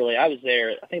Churchill, really, I was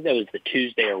there. I think that was the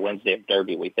Tuesday or Wednesday of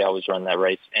Derby week. They always run that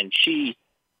race, and she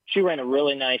ran a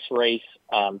really nice race.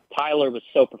 Tyler was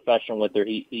so professional with her.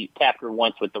 He tapped her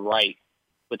once with the right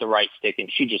stick,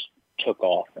 and she just took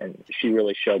off, and she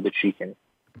really showed that she's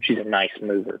a nice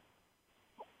mover.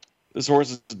 This horse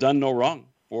has done no wrong.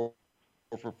 4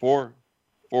 for 4,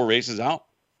 4 races out,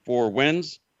 4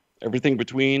 wins, everything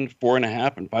between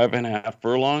 4.5 and 5.5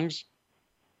 furlongs.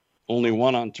 Only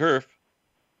 1 on turf,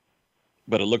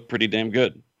 but it looked pretty damn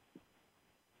good.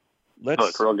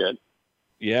 Looked real good.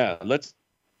 Yeah, let's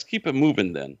keep it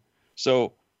moving then.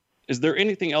 So, is there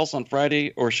anything else on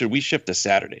Friday, or should we shift to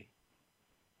Saturday?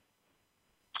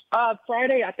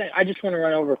 Friday, I just want to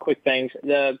run over quick things.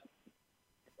 The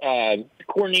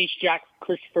Corniche Jack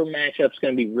Christopher matchup is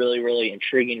going to be really, really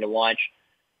intriguing to watch.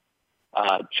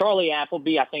 Charlie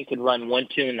Appleby, I think, could run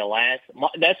 1-2 in the last.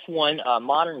 That's one.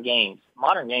 Modern Games.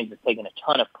 Modern Games has taken a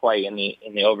ton of play in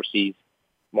the overseas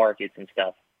markets and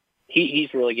stuff.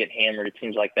 He's really getting hammered. It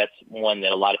seems like that's one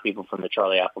that a lot of people from the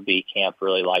Charlie Appleby camp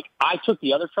really like. I took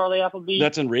the other Charlie Appleby.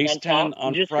 That's in race 10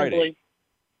 on Friday.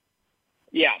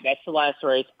 Yeah, that's the last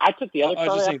race. I took the other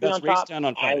Charlie Appleby on top. Race 10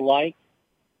 on Friday.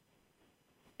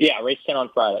 Race 10 on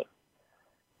Friday.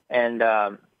 And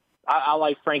I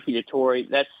like Frankie Dettori.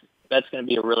 That's going to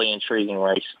be a really intriguing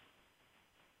race.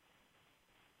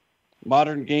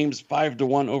 Modern Games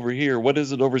 5-1 over here. What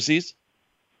is it overseas?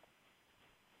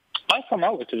 Last time I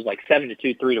looked, it was like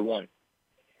 7-2, 3-1.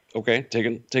 Okay,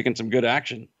 taking some good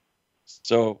action.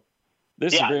 So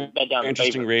this is a very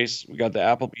interesting race. We got the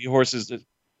Appleby horses.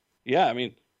 We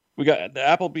got the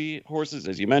Appleby horses,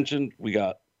 as you mentioned. We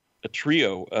got a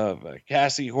trio of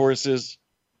Cassie horses.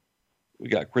 We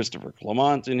got Christopher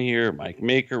Clement in here. Mike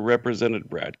Maker represented.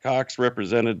 Brad Cox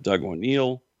represented. Doug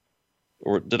O'Neill.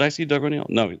 Or did I see Doug O'Neill?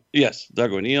 No. Yes,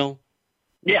 Doug O'Neill.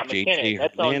 Yeah, McKinnon.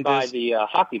 That's owned by the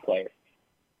hockey player.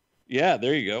 Yeah,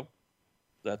 there you go.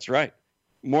 That's right.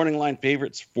 Morning line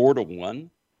favorites 4-1.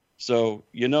 So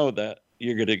you know that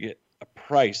you're going to get a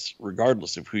price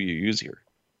regardless of who you use here.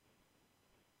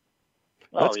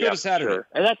 Let's go to Saturday. Sure.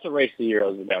 And that's the race the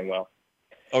Euros have done well.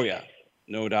 Oh, yeah.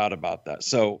 No doubt about that.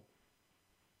 So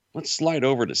let's slide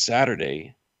over to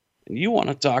Saturday. And you want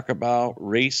to talk about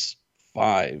race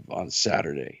 5 on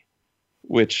Saturday,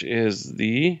 which is let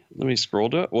me scroll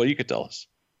to it. Well, you could tell us.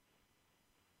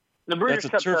 The Breeders'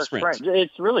 Cup Turf Sprint.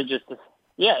 It's really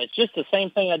it's just the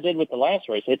same thing I did with the last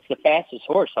race. It's the fastest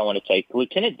horse I want to take.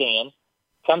 Lieutenant Dan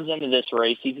comes into this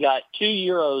race. He's got 2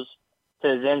 Euros to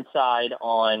his inside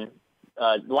on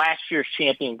last year's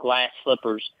champion Glass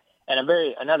Slippers and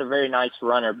another very nice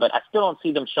runner, but I still don't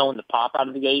see them showing the pop out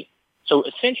of the gate. So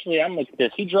essentially, I'm looking at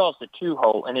this. He draws the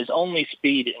 2-hole, and his only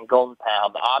speed in Golden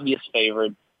Pal, the obvious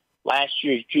favorite, last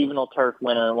year's juvenile turf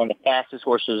winner, one of the fastest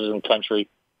horses in the country,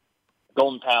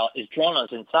 Golden Pal, is drawn on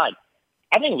his inside.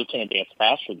 I think Lieutenant Dan's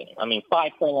faster than him. I mean,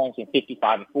 5 furlongs and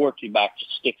 55 and 4 2 back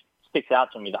just sticks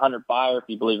out to me. The 100 buyer, if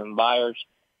you believe in buyers,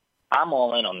 I'm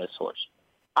all in on this horse.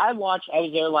 I was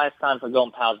there last time for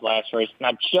Golden Pal's last race, and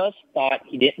I just thought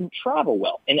he didn't travel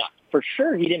well. And for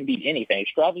sure, he didn't beat anything.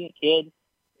 Extravagant Kid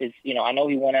is, I know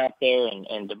he went out there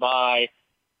in Dubai.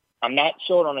 I'm not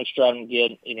sold on Extravagant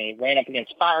Kid. He ran up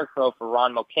against Firecrow for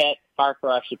Ron Moquette.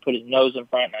 Firecrow actually put his nose in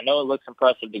front, and I know it looks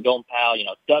impressive to Golden Pal,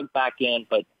 dug back in,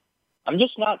 but I'm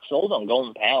just not sold on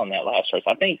Golden Pal in that last race.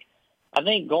 I think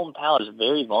Golden Pal is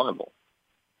very vulnerable.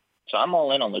 So I'm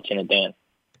all in on Lieutenant Dan.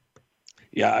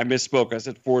 Yeah, I misspoke. I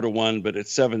said 4-1, but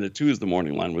it's 7-2 is the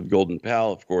morning line with Golden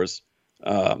Pal, of course.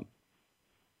 Where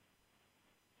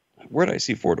did I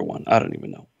see 4-1? I don't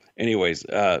even know. Anyways,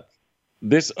 I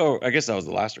guess that was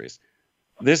the last race.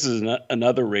 This is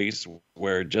another race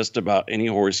where just about any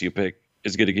horse you pick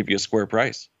is going to give you a square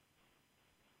price.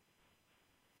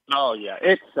 Oh, yeah.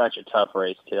 It's such a tough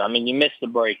race, too. I mean, you miss the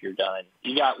break, you're done.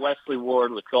 You got Wesley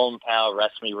Ward with Golden Pal,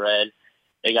 Rest Me Red.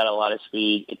 They got a lot of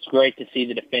speed. It's great to see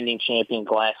the defending champion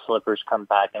Glass Slippers come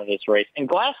back into this race. And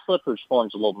Glass Slippers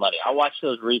form's a little muddy. I watched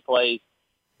those replays.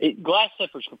 Glass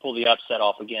Slippers could pull the upset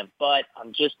off again, but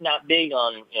I'm just not big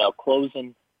on,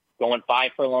 closing, going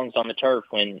 5 furlongs on the turf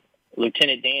when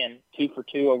Lieutenant Dan, 2 for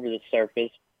 2 over the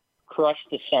surface, crushed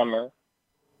the summer,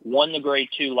 won the grade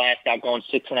 2 last out going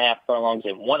 6.5 furlongs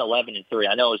and won 11-3.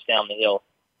 I know it was down the hill.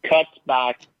 Cuts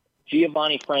back.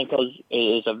 Giovanni Franco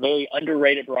is a very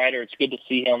underrated rider. It's good to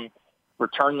see him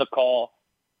return the call.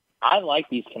 I like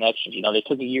these connections. They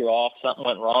took a year off. Something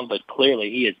went wrong, but clearly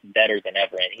he is better than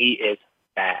ever, and he is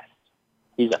fast.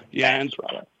 He's a fast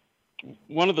runner.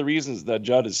 One of the reasons that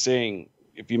Judd is saying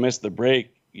if you miss the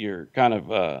break, you're kind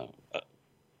of, up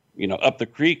the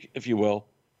creek, if you will,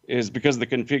 is because of the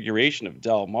configuration of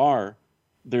Del Mar.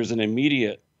 There's an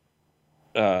immediate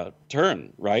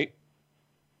turn, right?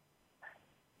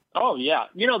 Oh, yeah.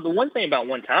 The one thing about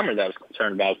one-timer that I was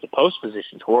concerned about is the post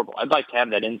position's horrible. I'd like to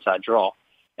have that inside draw.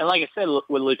 And like I said,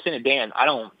 with Lieutenant Dan, I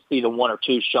don't see the 1 or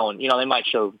 2 showing. They might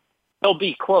show – they'll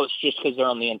be close just because they're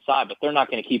on the inside, but they're not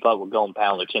going to keep up with Golden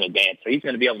Pal and Lieutenant Dan. So he's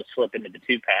going to be able to slip into the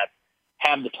 2-path,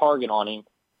 have the target on him,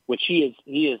 which he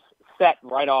is set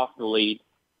right off the lead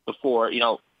before –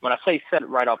 when I say set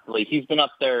right off the lead, he's been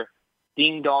up there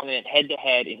ding-donging it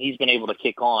head-to-head, and he's been able to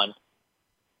kick on.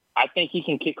 I think he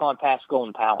can kick on past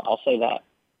Golden Pal. I'll say that.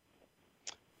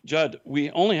 Judd, we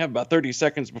only have about 30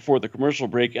 seconds before the commercial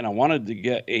break, and I wanted to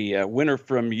get a winner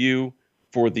from you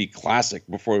for the Classic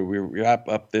before we wrap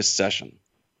up this session.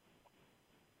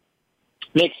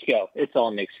 Nick Sco. It's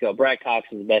all Nick Sco. Brad Cox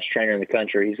is the best trainer in the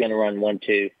country. He's going to run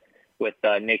 1-2 with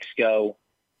Nick Sco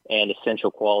and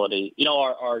Essential Quality.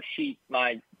 Our sheet,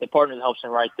 the partner that helps me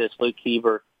write this, Luke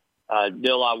Heaver, did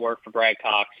a lot of work for Brad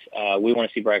Cox. We want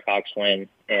to see Brad Cox win,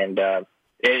 and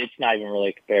it's not even really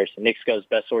a comparison. Nick Sco's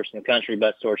best horse in the country,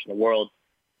 best horse in the world.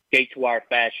 Gate-to-wire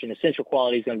fashion. Essential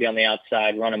Quality is going to be on the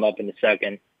outside, run him up in the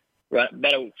second.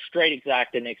 Better straight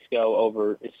exacta Nick Sco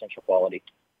over Essential Quality.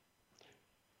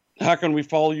 How can we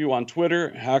follow you on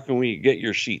Twitter? How can we get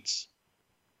your sheets?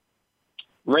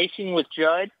 Racing with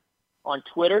Judd on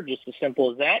Twitter, just as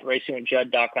simple as that.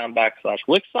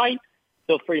 racingwithjudd.com/Wixsite.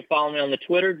 Feel free to follow me on the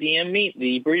Twitter, DM me.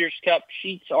 The Breeders' Cup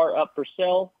sheets are up for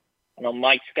sale. I know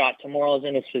Mike Scott tomorrow is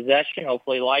in his possession.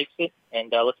 Hopefully he likes it,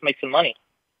 and let's make some money.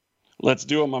 Let's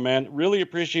do it, my man. Really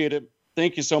appreciate it.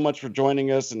 Thank you so much for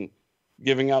joining us and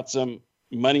giving out some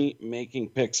money-making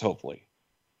picks, hopefully.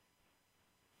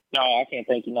 No, I can't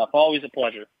thank you enough. Always a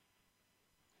pleasure.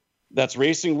 That's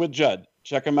Racing with Judd.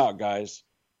 Check him out, guys.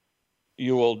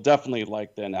 You will definitely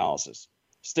like the analysis.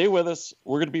 Stay with us.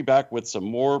 We're going to be back with some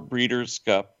more Breeders'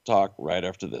 Cup talk right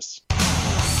after this.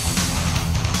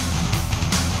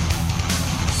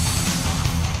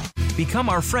 Become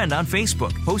our friend on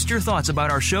Facebook. Post your thoughts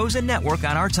about our shows and network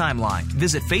on our timeline.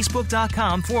 Visit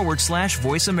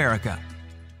Facebook.com/Voice America.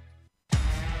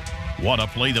 Want to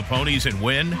play the ponies and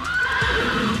win?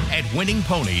 At Winning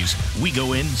Ponies, we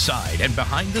go inside and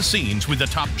behind the scenes with the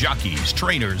top jockeys,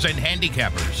 trainers, and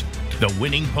handicappers. The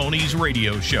Winning Ponies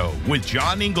radio show with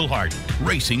John Englehart,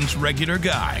 racing's regular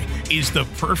guy, is the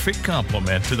perfect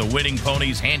complement to the Winning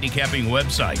Ponies handicapping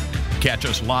website. Catch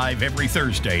us live every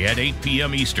Thursday at 8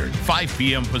 p.m. Eastern, 5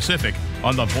 p.m. Pacific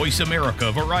on the Voice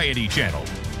America Variety Channel.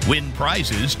 Win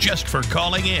prizes just for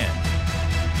calling in.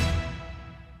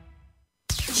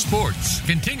 sports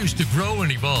continues to grow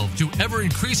and evolve to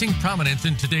ever-increasing prominence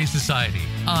in today's society.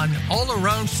 On All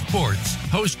Around Sports,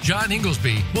 host John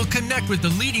Inglesby will connect with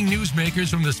the leading newsmakers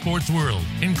from the sports world,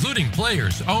 including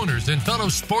players, owners, and fellow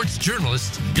sports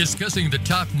journalists, discussing the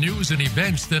top news and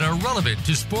events that are relevant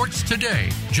to sports today.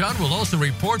 John will also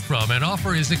report from and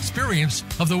offer his experience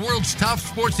of the world's top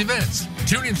sports events.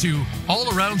 Tune into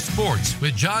All Around Sports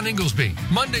with John Inglesby,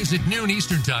 Mondays at noon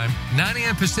Eastern Time, 9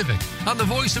 a.m. Pacific, on the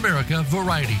Voice America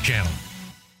Variety Channel.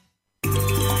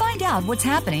 Find out what's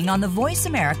happening on the Voice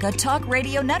America Talk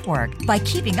Radio Network by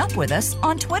keeping up with us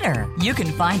on Twitter. You can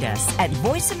find us at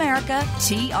Voice America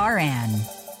TRN.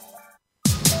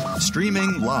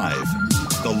 Streaming live,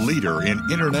 the leader in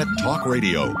Internet talk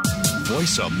radio,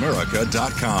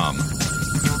 voiceamerica.com.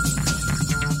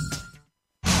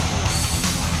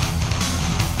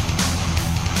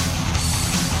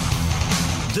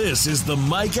 This is the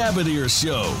Mike Abadir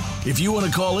Show. If you want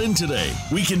to call in today,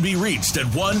 we can be reached at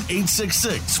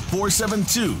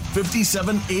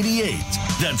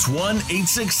 1-866-472-5788. That's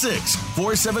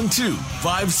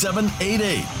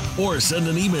 1-866-472-5788. Or send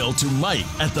an email to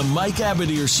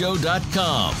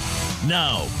mike@themikeabadirshow.com.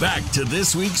 Now, back to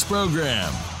this week's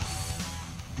program.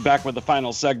 Back with the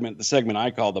final segment, the segment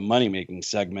I call the money-making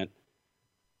segment.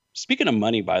 Speaking of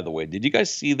money, by the way, did you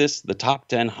guys see this? The top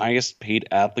 10 highest paid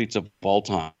athletes of all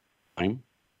time.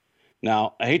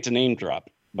 Now, I hate to name drop,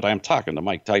 but I'm talking to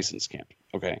Mike Tyson's camp.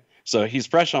 Okay. So he's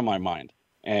fresh on my mind.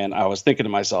 And I was thinking to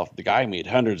myself, the guy made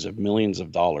hundreds of millions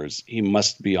of dollars. He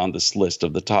must be on this list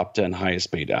of the top 10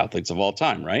 highest paid athletes of all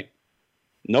time, right?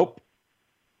 Nope.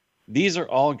 These are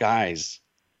all guys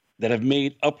that have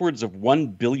made upwards of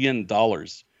 $1 billion.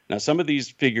 Now, some of these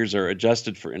figures are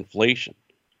adjusted for inflation.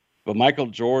 But Michael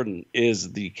Jordan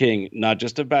is the king, not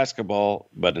just of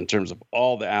basketball, but in terms of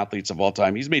all the athletes of all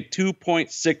time. He's made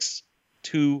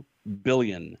 $2.62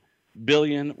 billion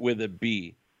with a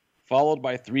B, followed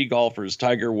by three golfers,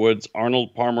 Tiger Woods,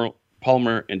 Arnold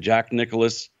Palmer, and Jack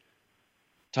Nicklaus.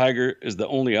 Tiger is the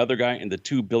only other guy in the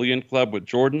 2 billion club with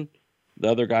Jordan. The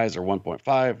other guys are 1.5,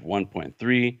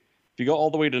 1.3. If you go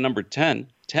all the way to number 10,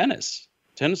 tennis,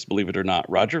 believe it or not,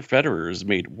 Roger Federer has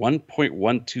made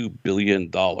 $1.12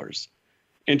 billion.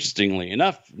 Interestingly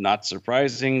enough, not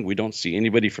surprising, we don't see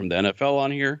anybody from the NFL on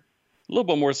here. A little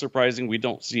bit more surprising, we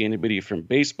don't see anybody from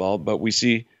baseball, but we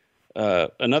see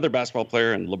another basketball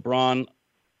player in LeBron,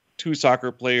 two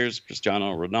soccer players,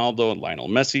 Cristiano Ronaldo and Lionel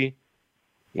Messi,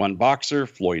 one boxer,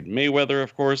 Floyd Mayweather,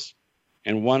 of course,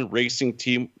 and one racing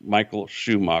team, Michael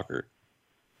Schumacher.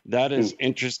 That is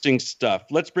interesting stuff.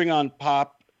 Let's bring on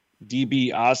Pop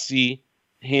DiBiase,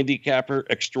 handicapper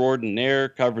extraordinaire,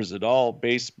 covers it all: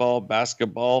 baseball,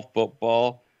 basketball,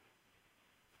 football,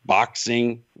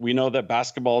 boxing. We know that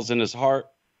basketball is in his heart,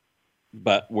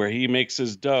 but where he makes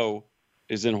his dough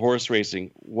is in horse racing.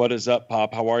 What is up,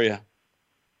 Pop? How are you?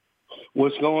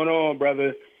 What's going on,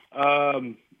 brother?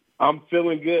 I'm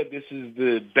feeling good. This is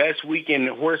the best weekend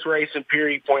in horse racing,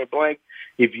 period, point blank.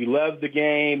 If you love the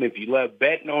game, if you love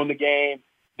betting on the game,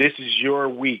 this is your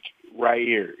week right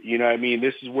here. You know what I mean?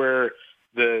 This is where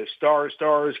the stars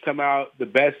come out, the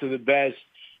best of the best,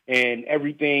 and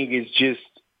everything is just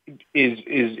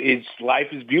is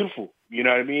life is beautiful. You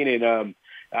know what I mean? And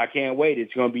I can't wait.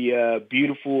 It's going to be a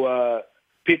beautiful,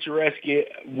 picturesque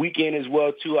weekend as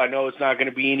well too. I know it's not going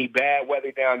to be any bad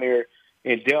weather down there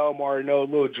in Del Mar, no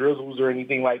little drizzles or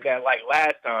anything like that. Like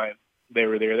last time they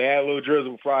were there, they had a little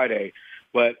drizzle Friday,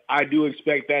 but I do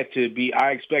expect that to be.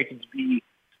 I expect it to be.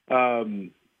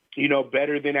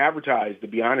 Better than advertised, to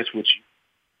be honest with you.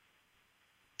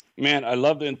 Man, I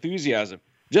love the enthusiasm.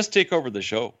 Just take over the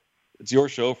show. It's your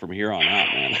show from here on out,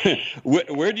 man.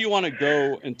 Where do you want to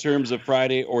go in terms of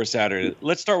Friday or Saturday?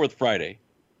 Let's start with Friday.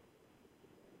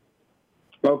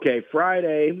 Okay,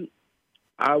 Friday,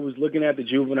 I was looking at the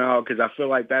Juvenile because I feel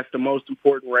like that's the most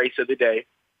important race of the day.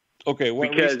 Okay,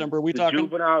 what race number are we talking? The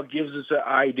Juvenile gives us an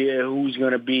idea who's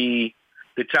going to be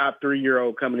the top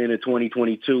 3-year-old coming into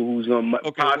 2022, who's going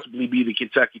to possibly be the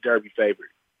Kentucky Derby favorite.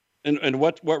 And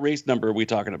what race number are we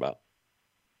talking about?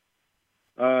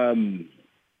 I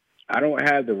don't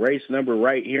have the race number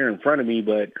right here in front of me,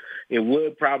 but it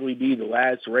would probably be the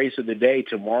last race of the day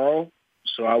tomorrow.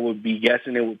 So I would be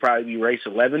guessing it would probably be race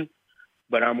 11.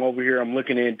 But I'm over here, I'm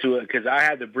looking into it because I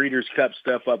have the Breeders' Cup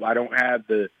stuff up. I don't have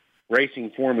the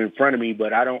racing form in front of me,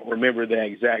 but I don't remember the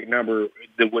exact number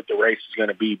what the race is going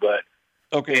to be. But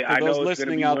okay, for those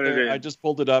listening out there, I just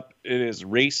pulled it up. It is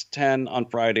race 10 on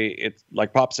Friday. It's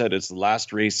like Pop said, it's the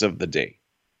last race of the day.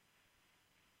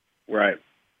 Right.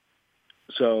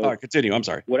 So continue. I'm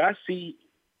sorry. What I see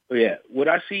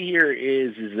here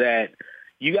is that,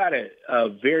 you got a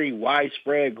very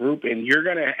widespread group, and you're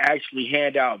going to actually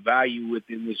hand out value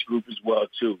within this group as well,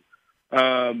 too.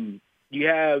 You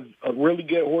have a really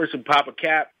good horse in Papa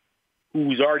Cap,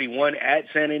 who's already won at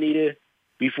Santa Anita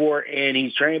before, and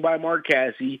he's trained by Mark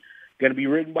Cassie, going to be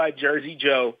ridden by Jersey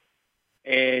Joe.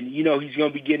 And, he's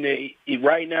going to be getting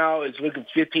right now it's looking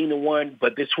 15-1,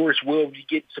 but this horse will be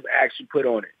getting some action put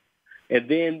on it. And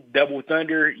then Double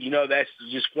Thunder, that's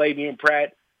just Flavian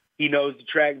Pratt. He knows the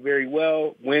track very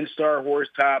well. Windstar horse,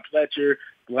 Todd Fletcher,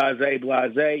 Blase.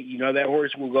 That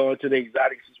horse will go into the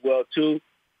exotics as well, too.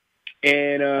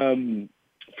 And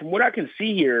from what I can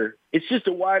see here, it's just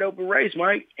a wide open race,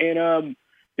 Mike. And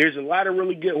there's a lot of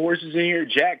really good horses in here.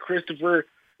 Jack Christopher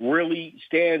really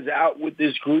stands out with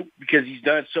this group because he's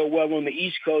done so well on the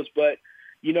East Coast. But,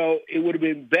 it would have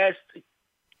been best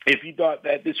if you thought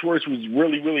that this horse was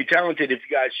really, really talented if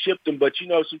you guys shipped him. But,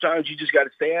 sometimes you just got to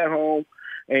stay at home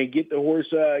and get the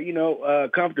horse,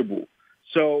 comfortable.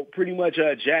 So pretty much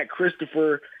Jack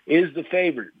Christopher is the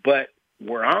favorite. But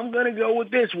where I'm going to go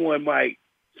with this one, Mike,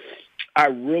 I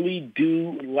really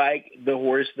do like the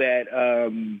horse that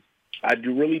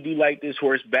really do like this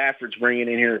horse Baffert's bringing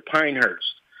in here,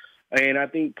 Pinehurst. And I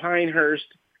think Pinehurst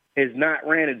has not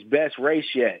ran its best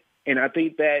race yet. And I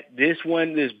think that this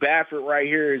Baffert right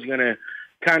here is going to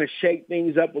kind of shake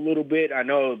things up a little bit. I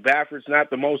know Baffert's not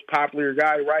the most popular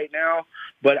guy right now,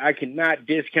 but I cannot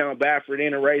discount Baffert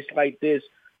in a race like this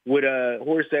with a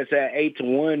horse that's at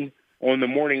 8-1 on the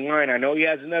morning line. I know he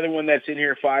has another one that's in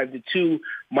here 5-2.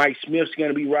 Mike Smith's going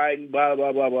to be riding, blah,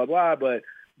 blah, blah, blah, blah. But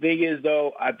thing is,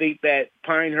 though, I think that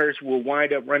Pinehurst will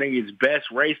wind up running his best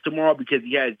race tomorrow because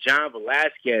he has John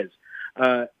Velasquez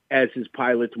as his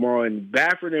pilot tomorrow. And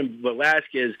Baffert and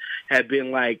Velasquez have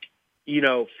been like,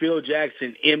 Phil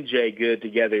Jackson, MJ good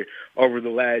together over the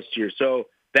last year. So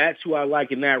that's who I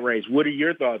like in that race. What are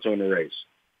your thoughts on the race?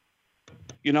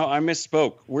 I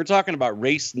misspoke. We're talking about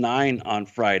race 9 on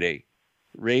Friday.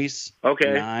 Race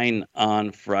 9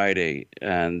 on Friday,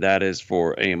 and that is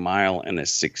for a mile and a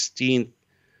 16th.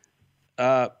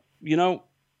 When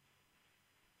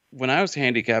I was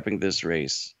handicapping this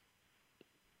race,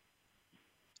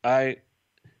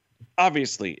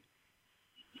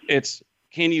 it's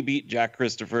can you beat Jack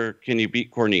Christopher? Can you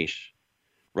beat Corniche?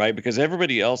 Right? Because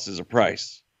everybody else is a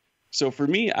price. So for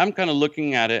me, I'm kind of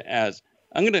looking at it as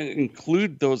I'm going to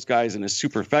include those guys in a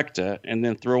superfecta and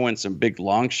then throw in some big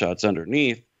long shots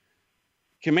underneath.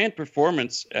 Command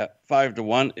Performance at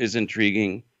 5-1 is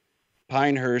intriguing.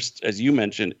 Pinehurst, as you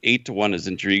mentioned, 8-1 is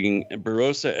intriguing. And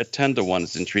Barossa at 10-1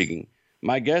 is intriguing.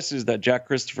 My guess is that Jack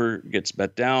Christopher gets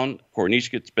bet down.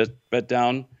 Corniche gets bet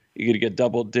down. You're going to get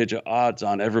double-digit odds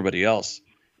on everybody else.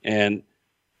 And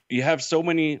you have so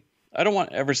many. I don't want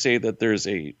to ever say that there's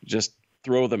just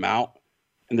throw them out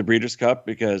in the Breeders' Cup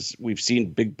because we've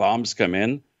seen big bombs come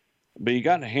in. But you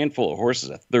got a handful of horses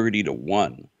at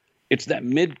 30-1. It's that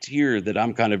mid-tier that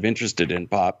I'm kind of interested in,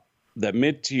 Pop. That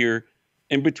mid-tier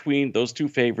in between those two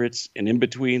favorites and in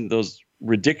between those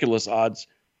ridiculous odds,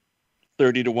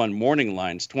 30-1 morning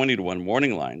lines, 20-1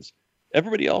 morning lines.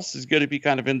 Everybody else is going to be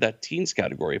kind of in that teens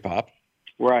category, Pop.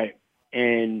 Right.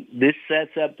 And this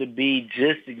sets up to be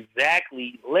just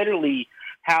exactly, literally,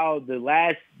 how the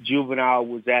last juvenile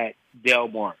was at Del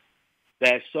Mar.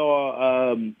 That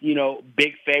saw,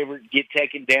 big favorite get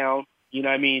taken down. You know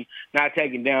what I mean? Not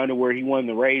taken down to where he won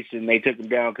the race and they took him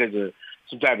down because of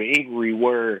some type of inquiry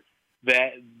where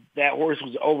that horse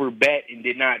was overbet and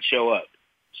did not show up.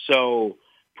 So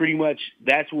pretty much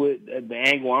that's what the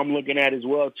angle I'm looking at as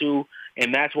well, too.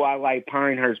 And that's why I like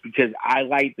Pinehurst because I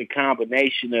like the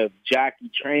combination of jockey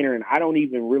trainer, and I don't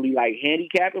even really like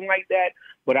handicapping like that,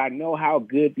 but I know how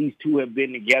good these two have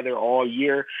been together all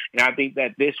year, and I think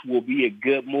that this will be a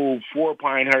good move for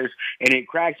Pinehurst. And it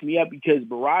cracks me up because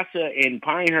Barossa and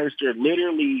Pinehurst are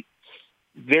literally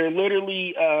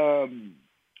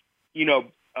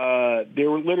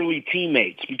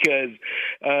teammates because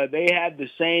they have the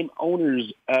same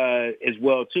owners as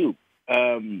well, too.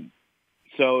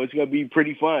 So it's going to be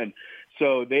pretty fun.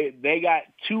 So they got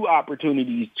two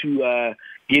opportunities to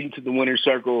get into the winner's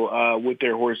circle with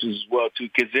their horses as well, too,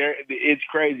 because it's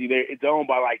crazy. It's owned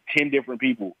by like 10 different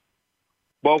people,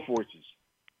 both horses.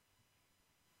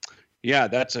 Yeah,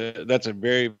 that's a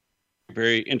very,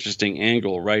 very interesting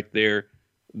angle right there.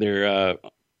 They're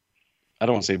I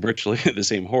don't want to say virtually the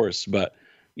same horse, but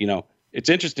it's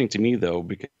interesting to me though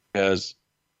because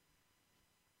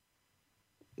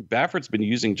Baffert's been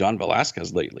using John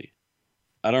Velasquez lately.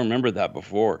 I don't remember that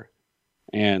before.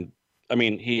 And I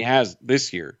mean, he has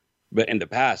this year, but in the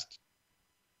past,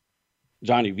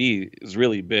 Johnny V has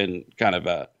really been kind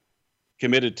of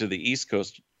committed to the East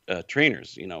Coast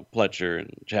trainers, Pletcher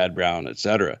and Chad Brown,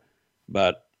 etc.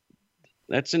 But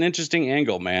that's an interesting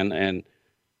angle, man. And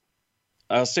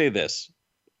I'll say this.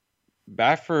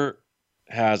 Baffert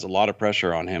has a lot of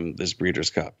pressure on him this Breeders'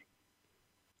 Cup.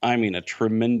 I mean, a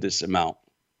tremendous amount.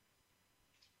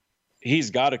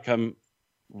 He's got to come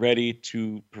ready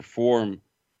to perform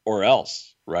or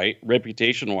else, right?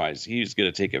 Reputation-wise, he's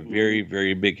going to take a very,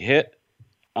 very big hit.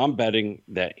 I'm betting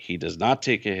that he does not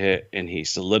take a hit and he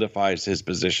solidifies his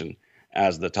position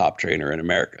as the top trainer in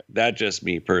America. That's just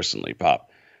me personally,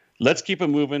 Pop. Let's keep it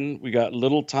moving. We got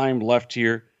little time left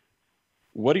here.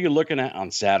 What are you looking at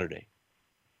on Saturday?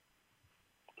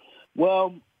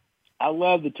 Well, I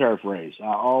love the turf race.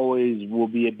 I always will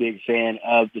be a big fan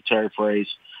of the turf race.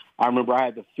 I remember I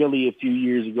had the filly a few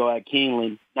years ago at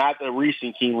Keeneland, not the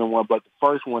recent Keeneland one, but the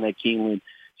first one at Keeneland.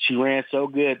 She ran so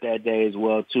good that day as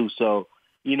well, too. So,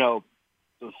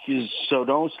 so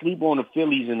don't sleep on the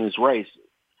fillies in this race.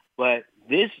 But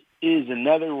this is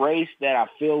another race that I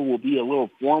feel will be a little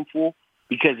formful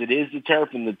because it is the turf,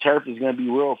 and the turf is going to be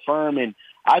real firm. And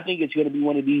I think it's going to be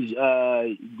one of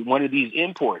these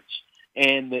imports.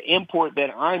 And the import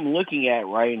that I'm looking at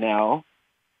right now,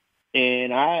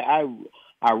 and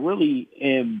I really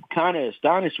am kind of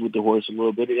astonished with the horse a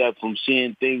little bit from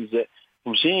seeing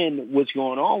what's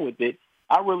going on with it.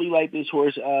 I really like this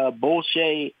horse,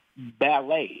 Bolshoi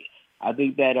Ballet. I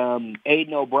think that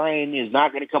Aidan O'Brien is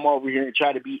not going to come over here and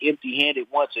try to be empty-handed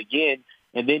once again.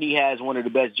 And then he has one of the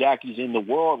best jockeys in the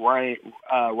world, riding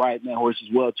that horse as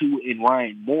well, too, in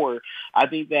Ryan Moore. I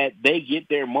think that they get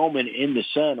their moment in the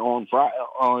sun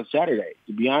on Saturday,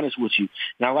 to be honest with you.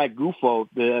 And I like Gufo,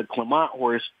 the Clement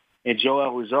horse, and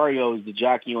Joel Rosario is the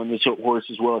jockey on this horse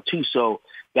as well, too. So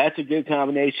that's a good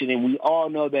combination. And we all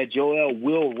know that Joel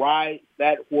will ride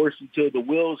that horse until the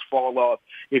wheels fall off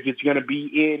if it's going to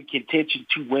be in contention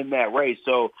to win that race.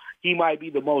 So he might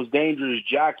be the most dangerous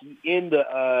jockey in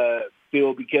the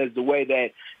field because the way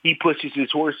that he pushes his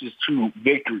horses to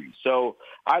victory. So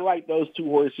I like those two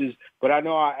horses, but I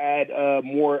know I'll add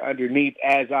more underneath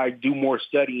as I do more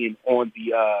studying on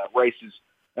the races.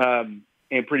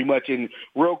 And pretty much, and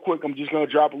real quick, I'm just going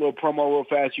to drop a little promo real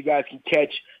fast. You guys can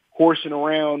catch Horsing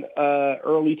Around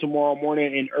early tomorrow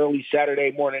morning and early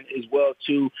Saturday morning as well,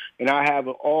 too. And I have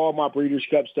all my Breeders'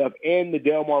 Cup stuff and the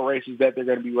Del Mar races that they're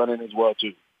going to be running as well,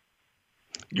 too.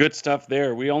 Good stuff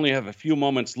there. We only have a few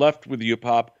moments left with you,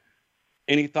 Pop.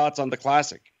 Any thoughts on the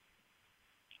Classic?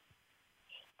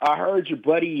 I heard your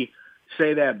buddy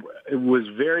say that it was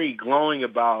very glowing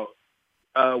about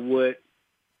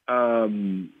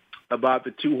about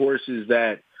the two horses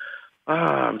that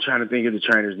I'm trying to think of the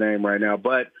trainer's name right now,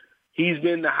 but he's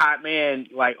been the hot man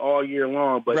like all year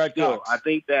long. But Brad still, Cox. I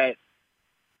think that,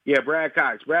 Brad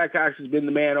Cox. Brad Cox has been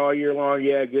the man all year long.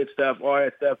 Yeah, good stuff, all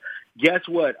that stuff. Guess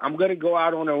what? I'm going to go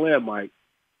out on a limb, Mike.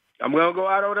 I'm going to go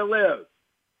out on a limb.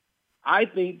 I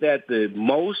think that the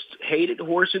most hated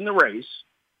horse in the race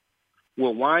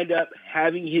will wind up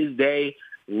having his day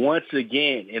once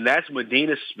again, and that's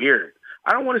Medina Spirit.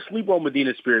 I don't want to sleep on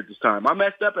Medina Spirit this time. I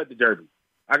messed up at the Derby.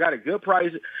 I got a good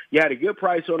price. You had a good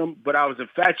price on him, but I was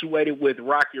infatuated with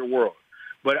Rock Your World.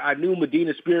 But I knew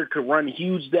Medina Spirit could run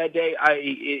huge that day.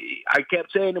 I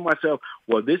kept saying to myself,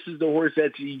 well, this is the horse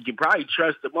that you can probably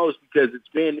trust the most because it's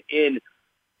been in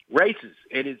races,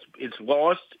 and it's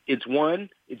lost, it's won,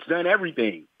 it's done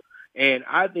everything. And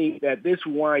I think that this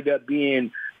will wind up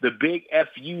being the big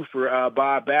FU for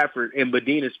Bob Baffert, and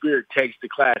Medina Spirit takes the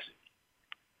Classic.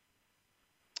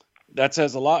 That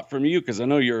says a lot from you because I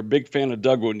know you're a big fan of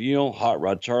Doug O'Neill, Hot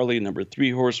Rod Charlie, number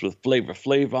 3 horse with Flavor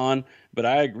Flav on. But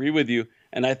I agree with you,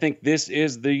 and I think this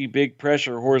is the big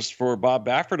pressure horse for Bob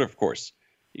Baffert, of course.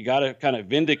 You got to kind of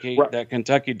vindicate that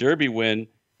Kentucky Derby win,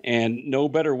 and no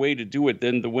better way to do it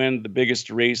than to win the biggest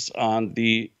race on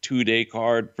the 2-day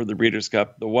card for the Breeders'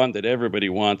 Cup, the one that everybody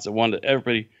wants, the one that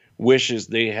everybody wishes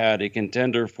they had a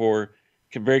contender for.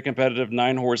 A very competitive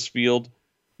 9-horse field.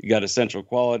 You got Essential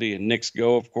Quality and Knicks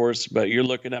Go, of course, but you're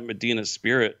looking at Medina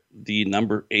Spirit, the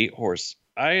number 8 horse.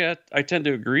 I tend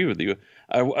to agree with you.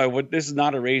 This is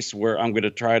not a race where I'm going to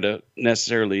try to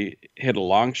necessarily hit a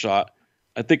long shot.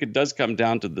 I think it does come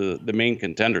down to the main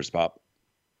contenders, Pop.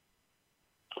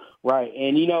 Right,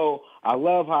 and I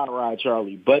love Hot Rod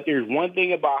Charlie, but there's one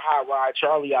thing about Hot Rod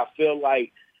Charlie. I feel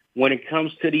like when it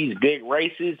comes to these big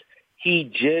races, he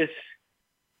just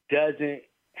doesn't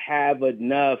have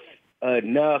enough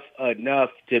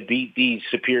to beat these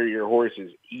superior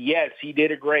horses. Yes, he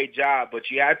did a great job, but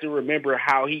you have to remember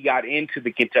how he got into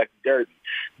the Kentucky Derby.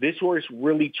 This horse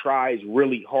really tries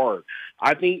really hard.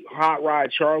 I think Hot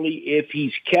Rod Charlie, if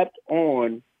he's kept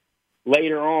on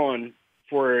later on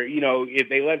for, if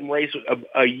they let him race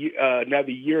another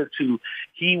year or two,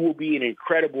 he will be an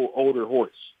incredible older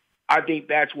horse. I think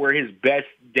that's where his best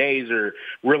days are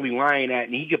really lying at.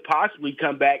 And he could possibly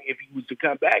come back. If he was to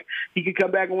come back, he could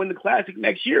come back and win the Classic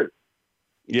next year.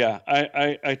 Yeah,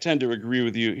 I tend to agree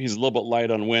with you. He's a little bit light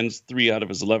on wins, 3 out of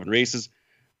his 11 races.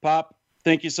 Pop,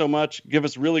 thank you so much. Give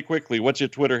us really quickly, what's your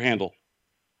Twitter handle?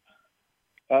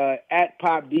 At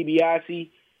Pop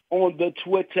DiBiase on the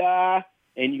Twitter.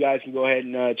 And you guys can go ahead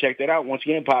and check that out. Once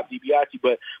again, Pop DiBiase,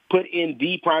 but put in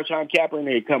the Primetime Capper and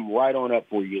they come right on up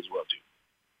for you as well, too.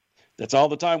 That's all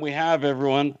the time we have,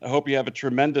 everyone. I hope you have a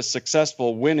tremendous,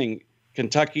 successful, winning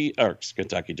Kentucky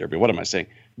Derby. What am I saying?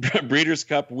 Breeders'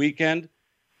 Cup weekend.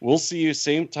 We'll see you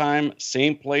same time,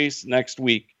 same place next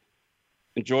week.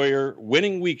 Enjoy your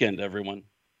winning weekend, everyone.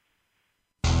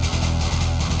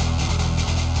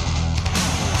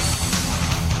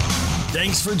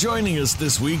 Thanks for joining us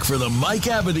this week for the Mike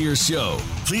Abadir Show.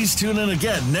 Please tune in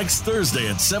again next Thursday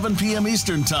at 7 p.m.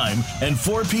 Eastern Time and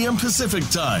 4 p.m. Pacific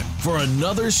Time for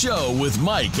another show with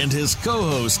Mike and his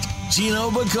co-host, Gino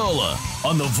Bacola,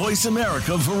 on the Voice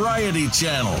America Variety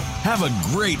Channel. Have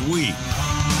a great week.